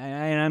 I mean,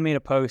 I made a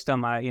post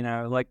on my,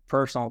 like,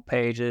 personal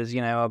pages,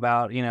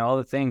 about, all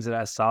the things that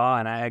I saw.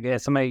 And I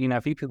guess somebody,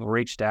 a few people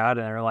reached out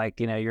and they're like,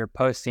 your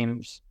post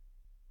seems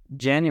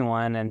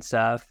genuine and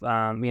stuff,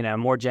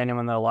 more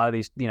genuine than a lot of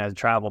these,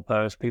 travel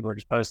posts. People are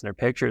just posting their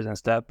pictures and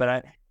stuff.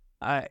 But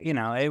there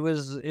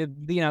was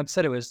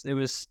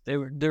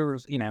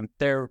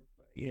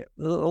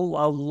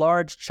a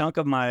large chunk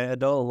of my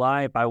adult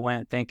life I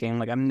went thinking,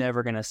 like, I'm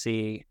never going to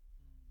see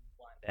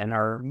London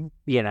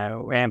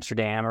or,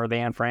 Amsterdam or the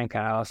Anne Frank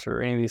house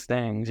or any of these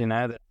things, that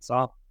I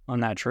saw on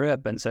that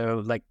trip. And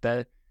so, like,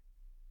 that,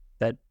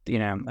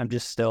 I'm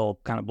just still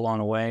kind of blown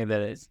away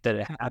that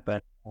it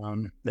happened,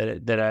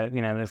 that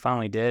I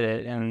finally did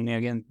it. And,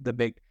 again, the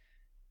big,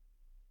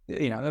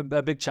 a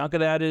big chunk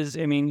of that is,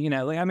 I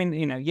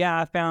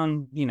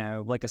found,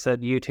 like I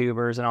said,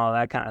 YouTubers and all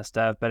that kind of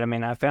stuff. But I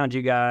mean, I found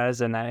you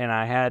guys, and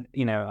I had,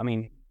 I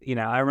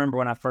remember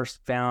when I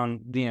first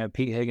found,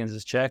 Pete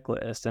Higgins'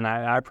 checklist, and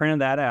I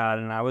printed that out,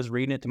 and I was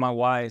reading it to my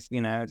wife,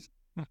 in our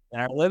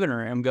living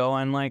room,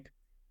 going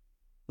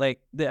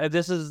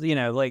this is,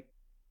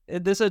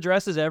 this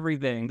addresses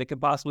everything that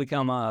could possibly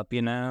come up,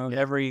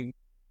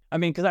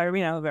 because I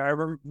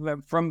remember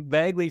from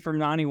vaguely from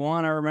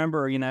 91, I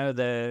remember,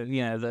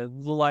 the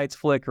lights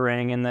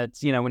flickering, and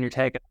that's, when you're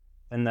taking,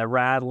 and the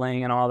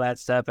rattling and all that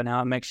stuff, and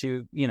how it makes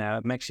you,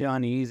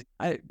 uneasy.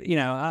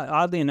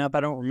 Oddly enough,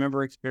 I don't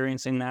remember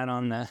experiencing that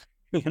on the,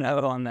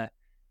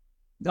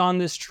 on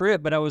this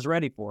trip, but I was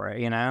ready for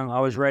it. I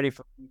was ready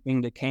for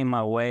everything that came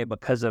my way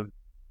because of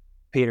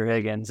Peter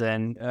Higgins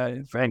and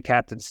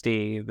Captain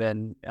Steve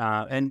and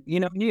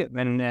you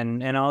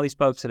and all these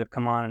folks that have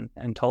come on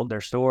and told their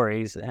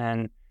stories,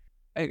 and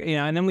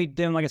and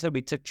then like I said,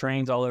 we took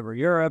trains all over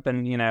Europe,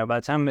 and by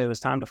the time it was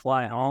time to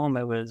fly home,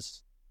 I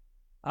was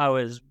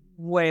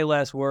way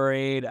less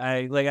worried.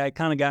 I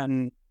kind of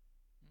gotten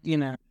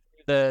the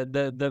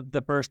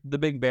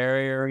big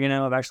barrier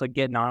of actually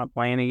getting on a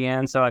plane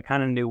again, so I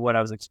kind of knew what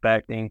I was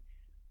expecting.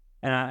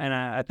 And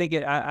I think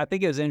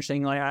it was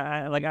interesting.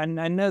 Like I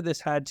know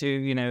this had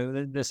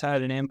to, this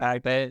had an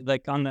impact. I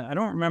don't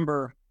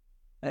remember.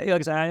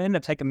 Like I ended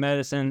up taking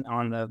medicine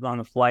on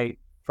the flight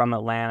from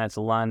Atlanta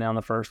to London on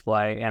the first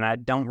flight, and I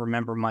don't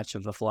remember much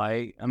of the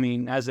flight. I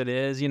mean, as it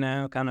is,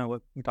 kind of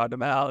what we talked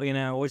about,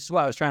 which is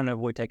why I was trying to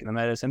avoid taking the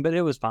medicine, but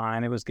it was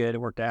fine. It was good. It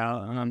worked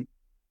out.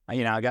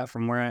 I got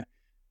from where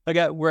I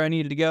got where I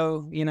needed to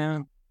go,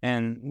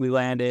 and we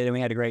landed and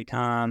we had a great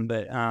time.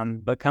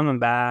 But coming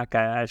back,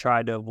 I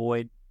tried to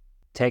avoid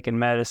taking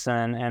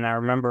medicine. And I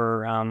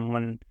remember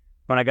when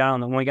we got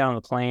on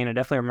the plane, I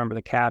definitely remember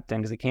the captain,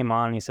 because he came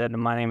on and he said,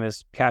 "My name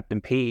is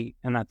Captain Pete."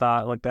 And I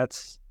thought, look,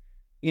 that's,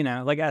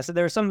 like I said,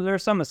 there's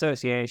some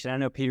association. I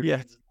know Peter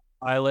is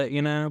a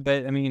pilot,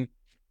 but I mean,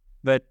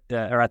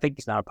 or I think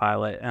he's not a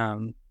pilot.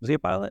 Was he a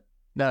pilot?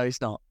 No, he's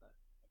not.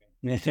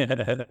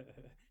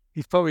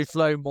 He's probably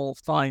flown more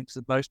times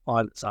than most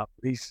pilots have.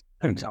 He's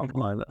not a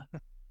pilot.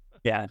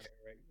 Yeah.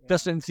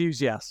 Just an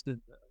enthusiast and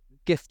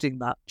gifting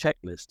that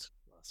checklist.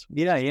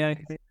 Yeah.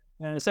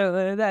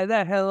 So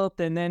that helped.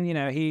 And then,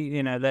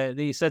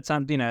 he said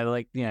something,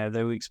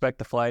 that we expect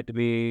the flight to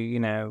be,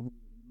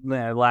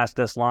 last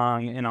this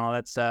long and all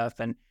that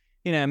stuff. And,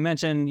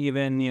 mentioned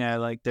even,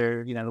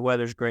 the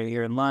weather's great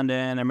here in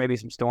London. There may be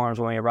some storms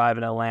when we arrive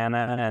in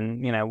Atlanta.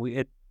 And,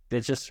 it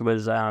just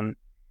was, I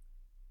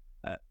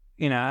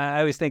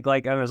always think,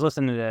 like, I was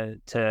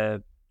listening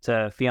to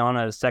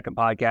Fiona's second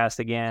podcast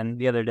again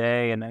the other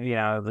day,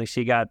 and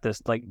she got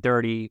this like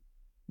dirty,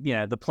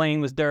 the plane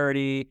was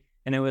dirty,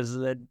 and it was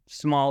a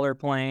smaller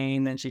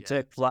plane than she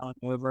took flying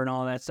over and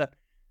all that stuff.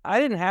 I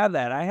didn't have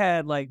that. I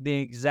had like the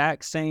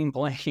exact same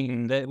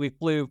plane that we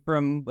flew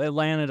from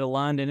Atlanta to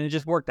London. It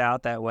just worked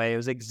out that way. It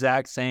was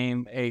exact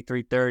same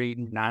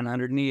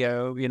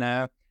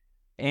A330-900neo,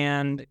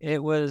 and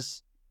it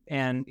was.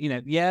 And,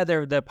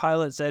 the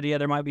pilot said,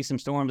 there might be some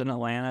storms in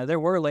Atlanta. There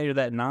were later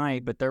that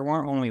night, but there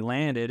weren't when we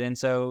landed. And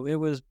so it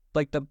was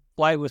like the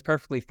flight was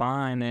perfectly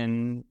fine.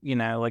 And,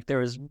 there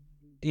was,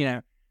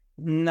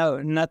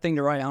 nothing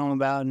to write home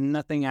about,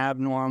 nothing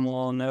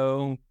abnormal.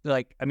 No,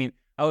 I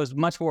was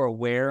much more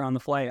aware on the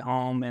flight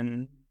home.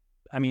 And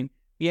it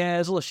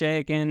was a little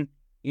shaken,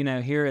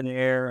 here and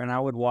there. And I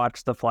would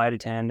watch the flight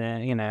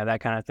attendant,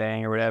 that kind of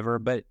thing or whatever.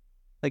 But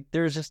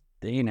there's just,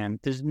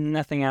 there's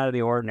nothing out of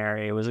the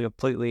ordinary. It was a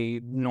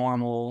completely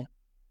normal.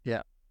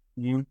 Yeah.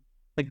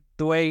 Like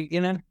the way,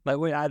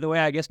 the way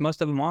I guess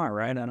most of them are,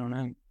 right? I don't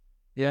know.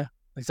 Yeah,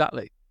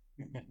 exactly.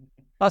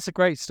 That's a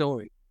great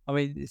story. I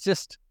mean, it's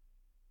just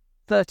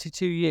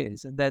 32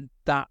 years and then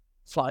that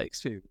flight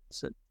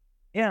experience. And,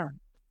 yeah.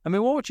 I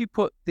mean, what would you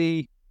put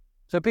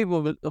so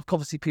people will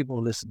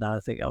listen now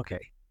and think,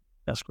 okay,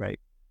 that's great.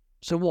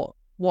 So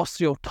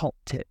what's your top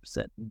tips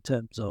then in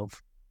terms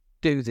of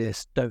do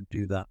this, don't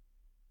do that?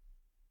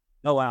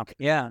 Oh, wow.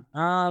 Yeah.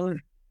 I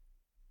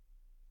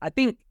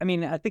think,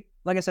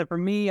 like I said, for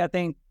me, I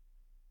think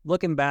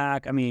looking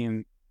back,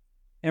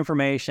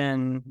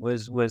 information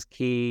was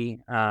key.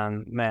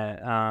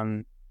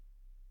 But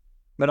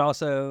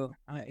also,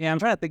 I'm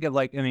trying to think of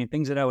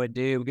things that I would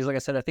do, because like I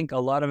said, I think a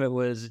lot of it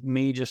was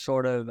me just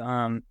sort of,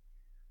 I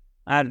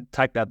had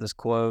typed out this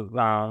quote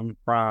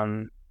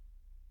from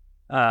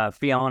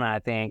Fiona,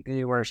 I think,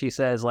 where she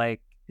says,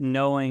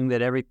 knowing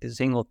that every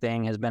single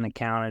thing has been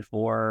accounted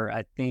for.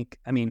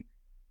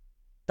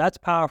 That's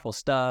powerful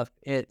stuff.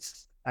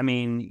 It's, but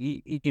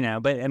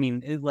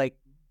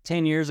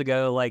 10 years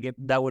ago,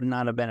 that would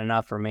not have been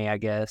enough for me, I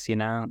guess,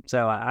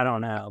 so I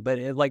don't know. But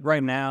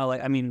right now,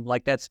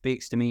 that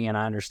speaks to me and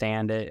I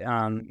understand it,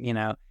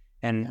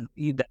 and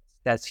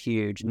that's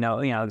huge. No,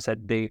 like I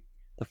said, the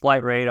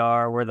flight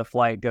radar, where the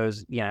flight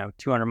goes,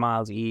 200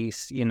 miles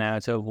east,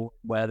 to avoid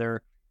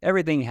weather,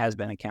 everything has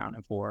been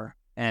accounted for.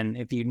 And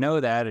if you know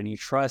that and you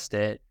trust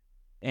it,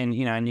 and,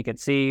 and you can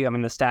see, the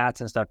stats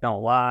and stuff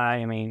don't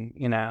lie.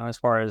 As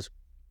far as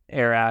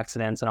air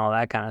accidents and all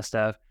that kind of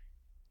stuff,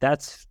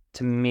 that's,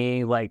 to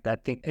me, I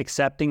think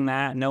accepting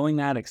that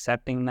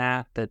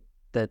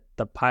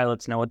the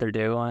pilots know what they're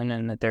doing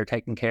and that they're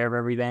taking care of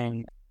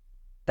everything,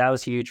 that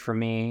was huge for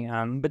me.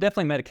 But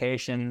definitely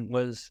medication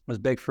was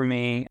big for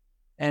me.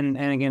 And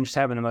again, just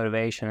having the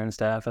motivation and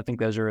stuff. I think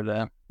those are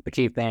the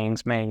key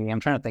things. Maybe I'm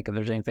trying to think if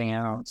there's anything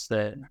else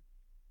that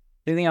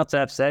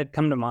I've said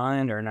come to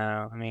mind or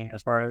no?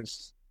 As far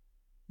as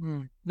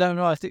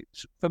no, I think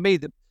for me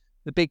the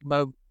big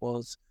moment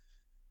was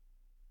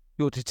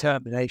your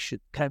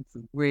determination came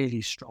through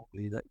really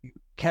strongly. That you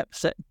kept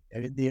setting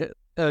in the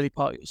early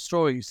part of your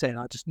story. You saying,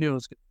 "I just knew I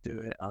was going to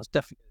do it. I was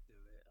definitely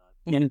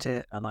going to do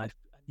it. I did it, and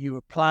you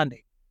were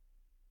planning."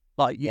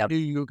 You knew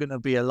you were going to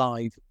be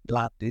alive,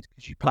 landed,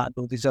 because you planned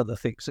all these other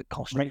things that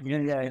cost you.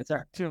 Yeah,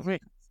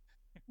 exactly.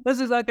 That's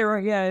exactly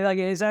right. Yeah,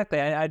 exactly.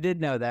 I did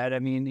know that.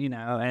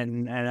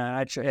 And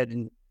I tried,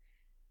 and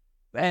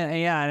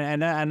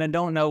I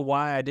don't know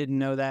why I didn't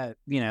know that.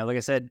 Like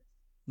I said,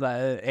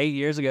 8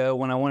 years ago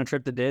when I won a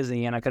trip to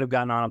Disney, and I could have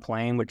gotten on a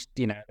plane, which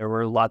there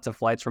were lots of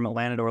flights from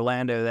Atlanta to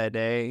Orlando that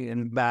day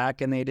and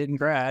back, and they didn't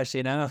crash.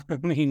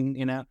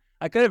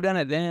 I could have done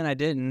it then. I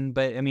didn't,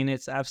 but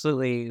that's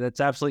absolutely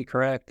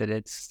correct that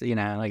it's,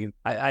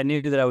 I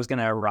knew that I was going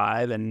to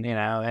arrive and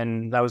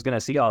I was going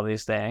to see all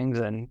these things,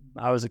 and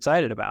I was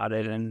excited about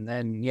it.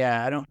 And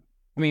yeah,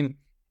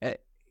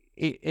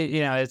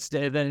 it's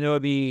then it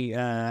would be.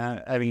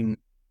 I mean,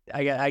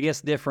 I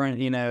guess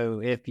different.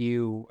 If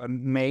you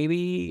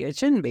maybe it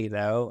shouldn't be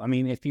though. I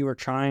mean, if you're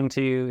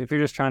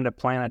just trying to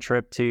plan a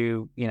trip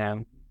to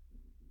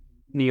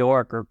New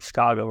York or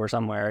Chicago or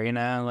somewhere,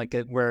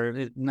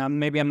 now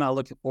maybe I'm not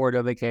looking forward to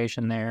a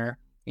vacation there.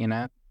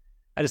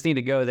 I just need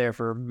to go there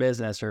for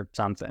business or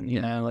something.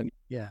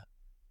 Yeah.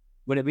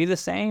 Would it be the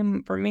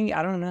same for me?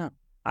 I don't know.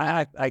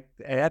 I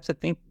have to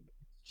think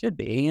it should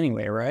be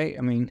anyway, right?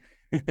 I mean,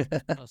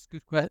 that's a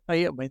good question.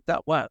 I mean,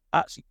 that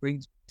actually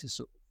brings me to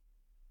sort of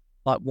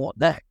like what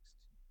next?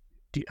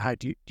 Do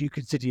you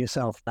consider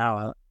yourself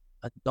now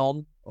a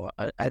non or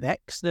an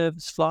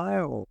ex-nervous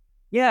flyer or?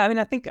 Yeah, I mean,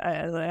 I think, like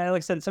I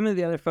said, some of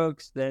the other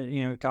folks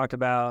that talked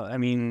about, I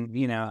mean,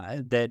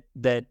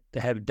 that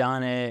have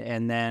done it,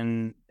 and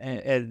then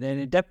and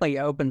it definitely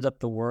opens up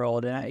the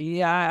world. And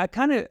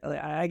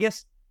I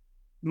guess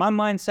my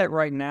mindset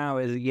right now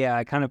is,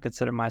 I kind of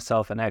consider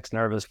myself an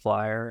ex-nervous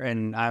flyer,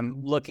 and I'm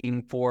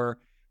looking for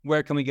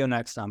where can we go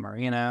next summer?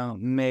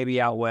 Maybe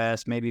out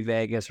west, maybe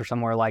Vegas or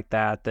somewhere like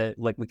that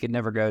like we could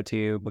never go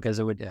to because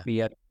it would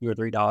be a $2 or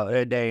 $3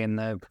 a day in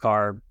the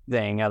car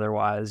thing.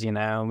 Otherwise,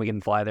 we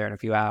can fly there in a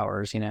few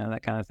hours,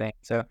 that kind of thing.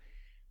 So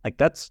like,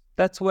 that's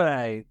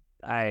what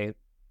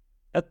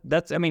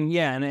that's, I mean,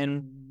 yeah.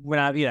 And when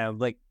I,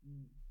 like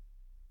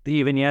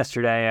even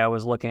yesterday I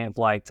was looking at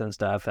flights and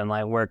stuff and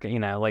like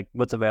working, like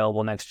what's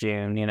available next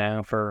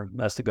June, for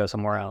us to go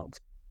somewhere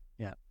else.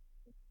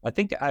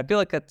 I feel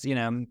like that's,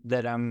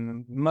 that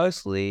I'm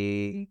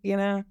mostly,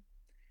 like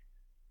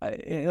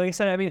I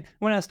said, I mean,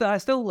 when I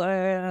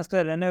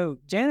said, I know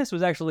Janice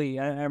was actually,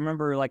 I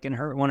remember like in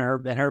her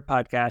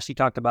podcast, she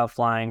talked about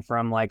flying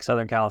from like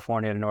Southern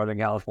California to Northern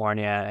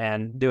California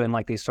and doing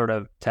like these sort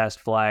of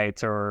test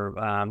flights or,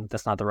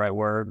 that's not the right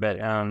word, but,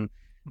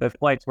 the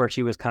flights where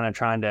she was kind of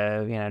trying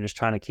to, just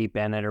trying to keep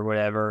in it or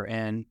whatever.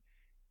 And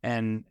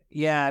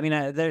yeah, I mean,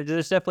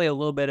 there's definitely a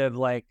little bit of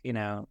like,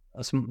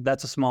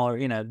 that's a smaller,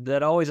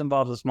 that always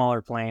involves a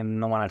smaller plane than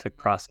the one I took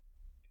across.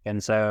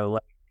 And so,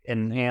 like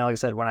I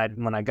said,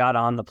 when I got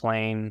on the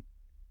plane,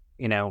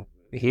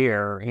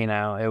 here,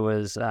 it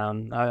was,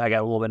 I got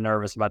a little bit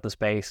nervous about the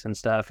space and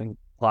stuff and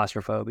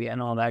claustrophobia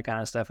and all that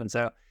kind of stuff. And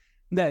so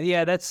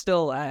that's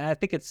still, I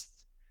think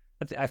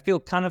I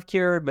feel kind of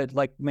cured, but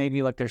like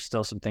maybe like there's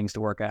still some things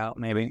to work out,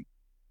 maybe.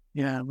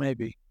 Yeah,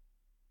 maybe.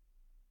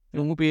 It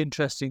will be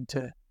interesting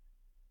to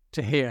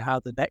hear how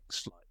the next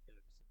flight goes.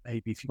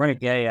 Maybe if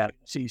you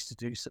choose to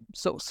do some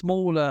sort of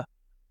smaller,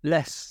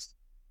 less,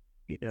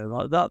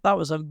 like that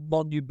was a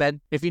monument.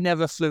 If you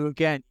never flew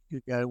again, you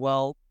could go,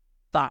 well,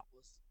 that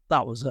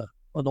was an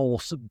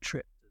awesome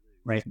trip to do,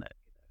 right? Wasn't it?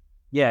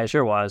 Yeah, it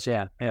sure was.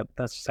 Yeah,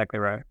 that's exactly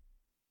right.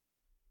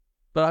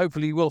 But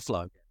hopefully you will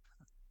fly again.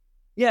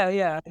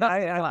 Yeah.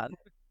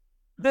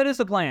 That is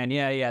the plan.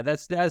 Yeah.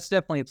 That's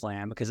definitely a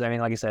plan because I mean,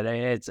 like I said,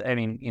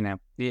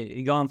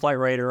 you go on Flight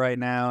Radar right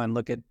now and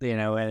look at,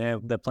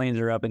 the planes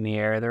are up in the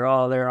air. They're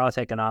all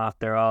taking off.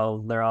 They're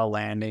all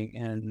landing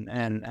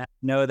and I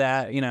know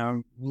that,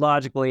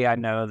 logically I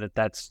know that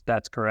that's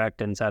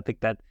correct. And so I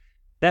think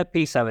that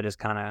piece of it is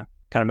kind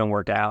of been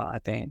worked out, I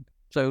think.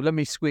 So let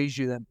me squeeze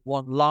you then.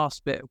 One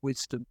last bit of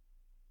wisdom.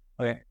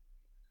 Okay.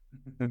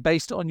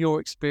 Based on your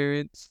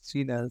experience,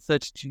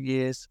 32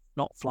 years,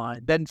 not flying,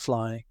 then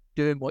flying,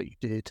 doing what you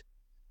did,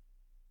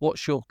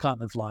 what's your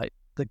kind of like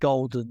the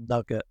golden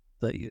nugget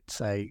that you'd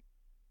say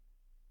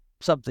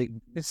something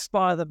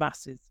inspire the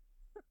masses?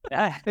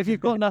 If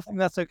you've got nothing,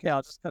 that's okay.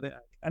 I'll just cut it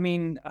out. I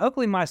mean,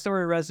 hopefully my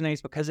story resonates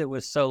because it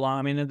was so long.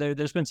 I mean,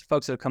 there's been some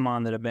folks that have come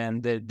on that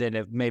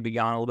have maybe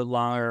gone a little bit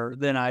longer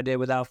than I did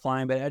without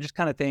flying. But I just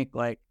kind of think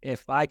like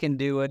if I can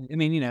do it, I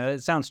mean,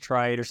 it sounds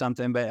trite or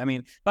something, but I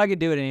mean, if I could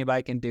do it,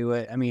 anybody can do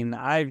it. I mean,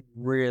 I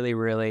really,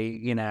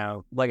 really,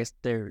 like I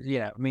said,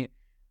 I mean,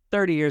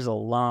 30 years is a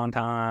long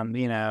time,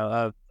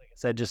 of, like I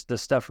said, just the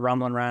stuff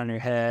rumbling around in your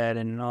head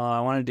and, oh, I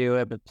want to do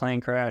it, but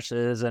plane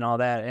crashes and all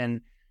that.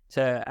 And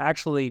to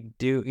actually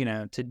do,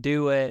 to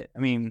do it, I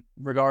mean,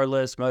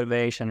 regardless,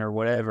 motivation or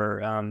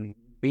whatever,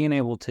 being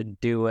able to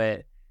do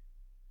it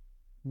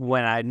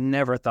when I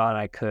never thought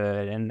I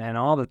could and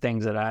all the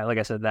things that like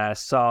I said, that I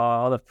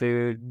saw, all the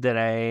food that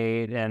I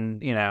ate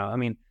and, I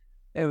mean,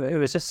 it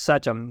was just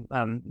such an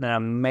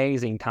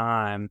amazing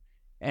time.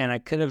 And I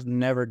could have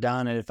never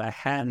done it if I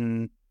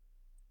hadn't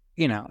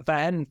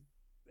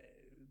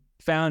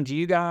found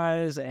you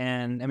guys.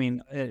 And I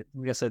mean,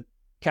 like I said,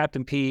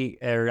 Captain Pete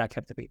too,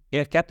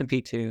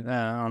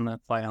 on the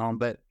flight home,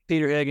 but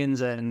Peter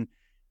Higgins and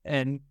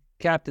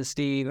Captain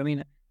Steve. I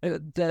mean,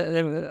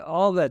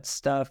 all that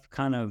stuff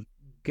kind of,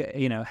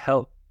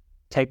 helped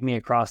take me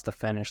across the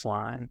finish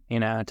line,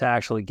 to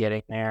actually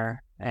getting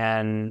there.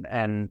 And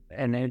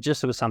it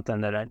just was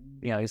something that I,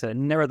 like I said,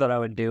 never thought I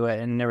would do it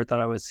and never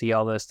thought I would see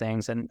all those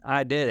things. And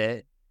I did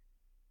it.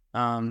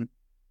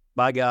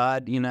 By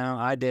God,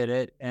 I did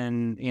it.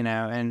 And,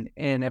 and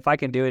if I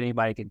can do it,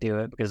 anybody can do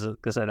it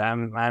because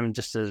I'm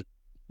just as,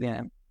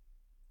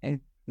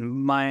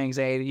 my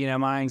anxiety,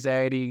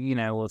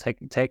 will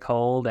take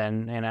hold,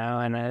 and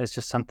and it's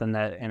just something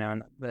that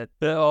that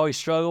I always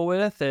struggle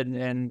with,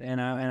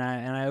 and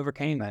I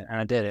overcame it, and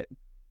I did it.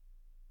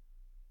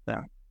 So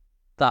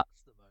that's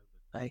the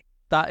moment, eh?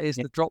 That is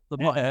the drop the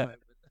mic moment.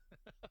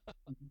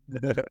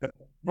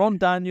 Ron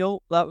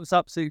Daniel, that was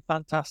absolutely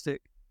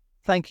fantastic.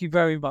 Thank you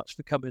very much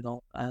for coming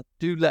on, and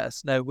do let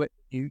us know what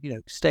you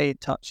stay in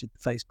touch in the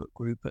Facebook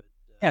group. And,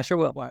 yeah, sure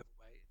will.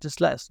 Just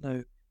let us know if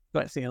you've got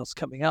anything else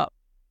coming up.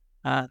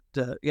 And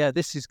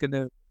this is going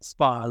to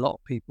inspire a lot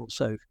of people.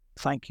 So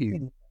thank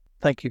you.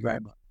 Thank you very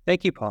much.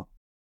 Thank you, Paul.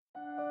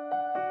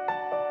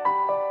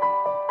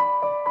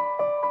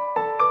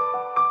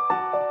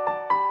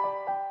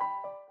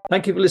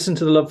 Thank you for listening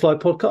to the Love Fly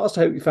podcast.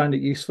 I hope you found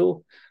it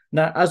useful.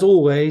 Now, as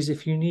always,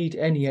 if you need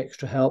any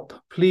extra help,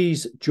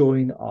 please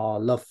join our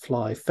Love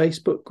Fly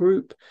Facebook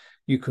group.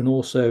 You can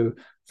also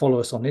follow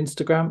us on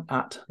Instagram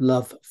at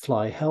Love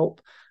Fly Help.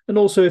 And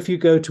also, if you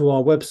go to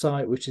our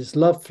website, which is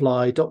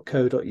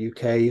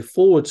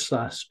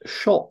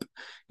lovefly.co.uk/shop,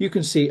 you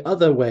can see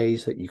other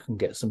ways that you can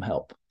get some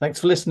help.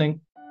 Thanks for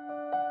listening.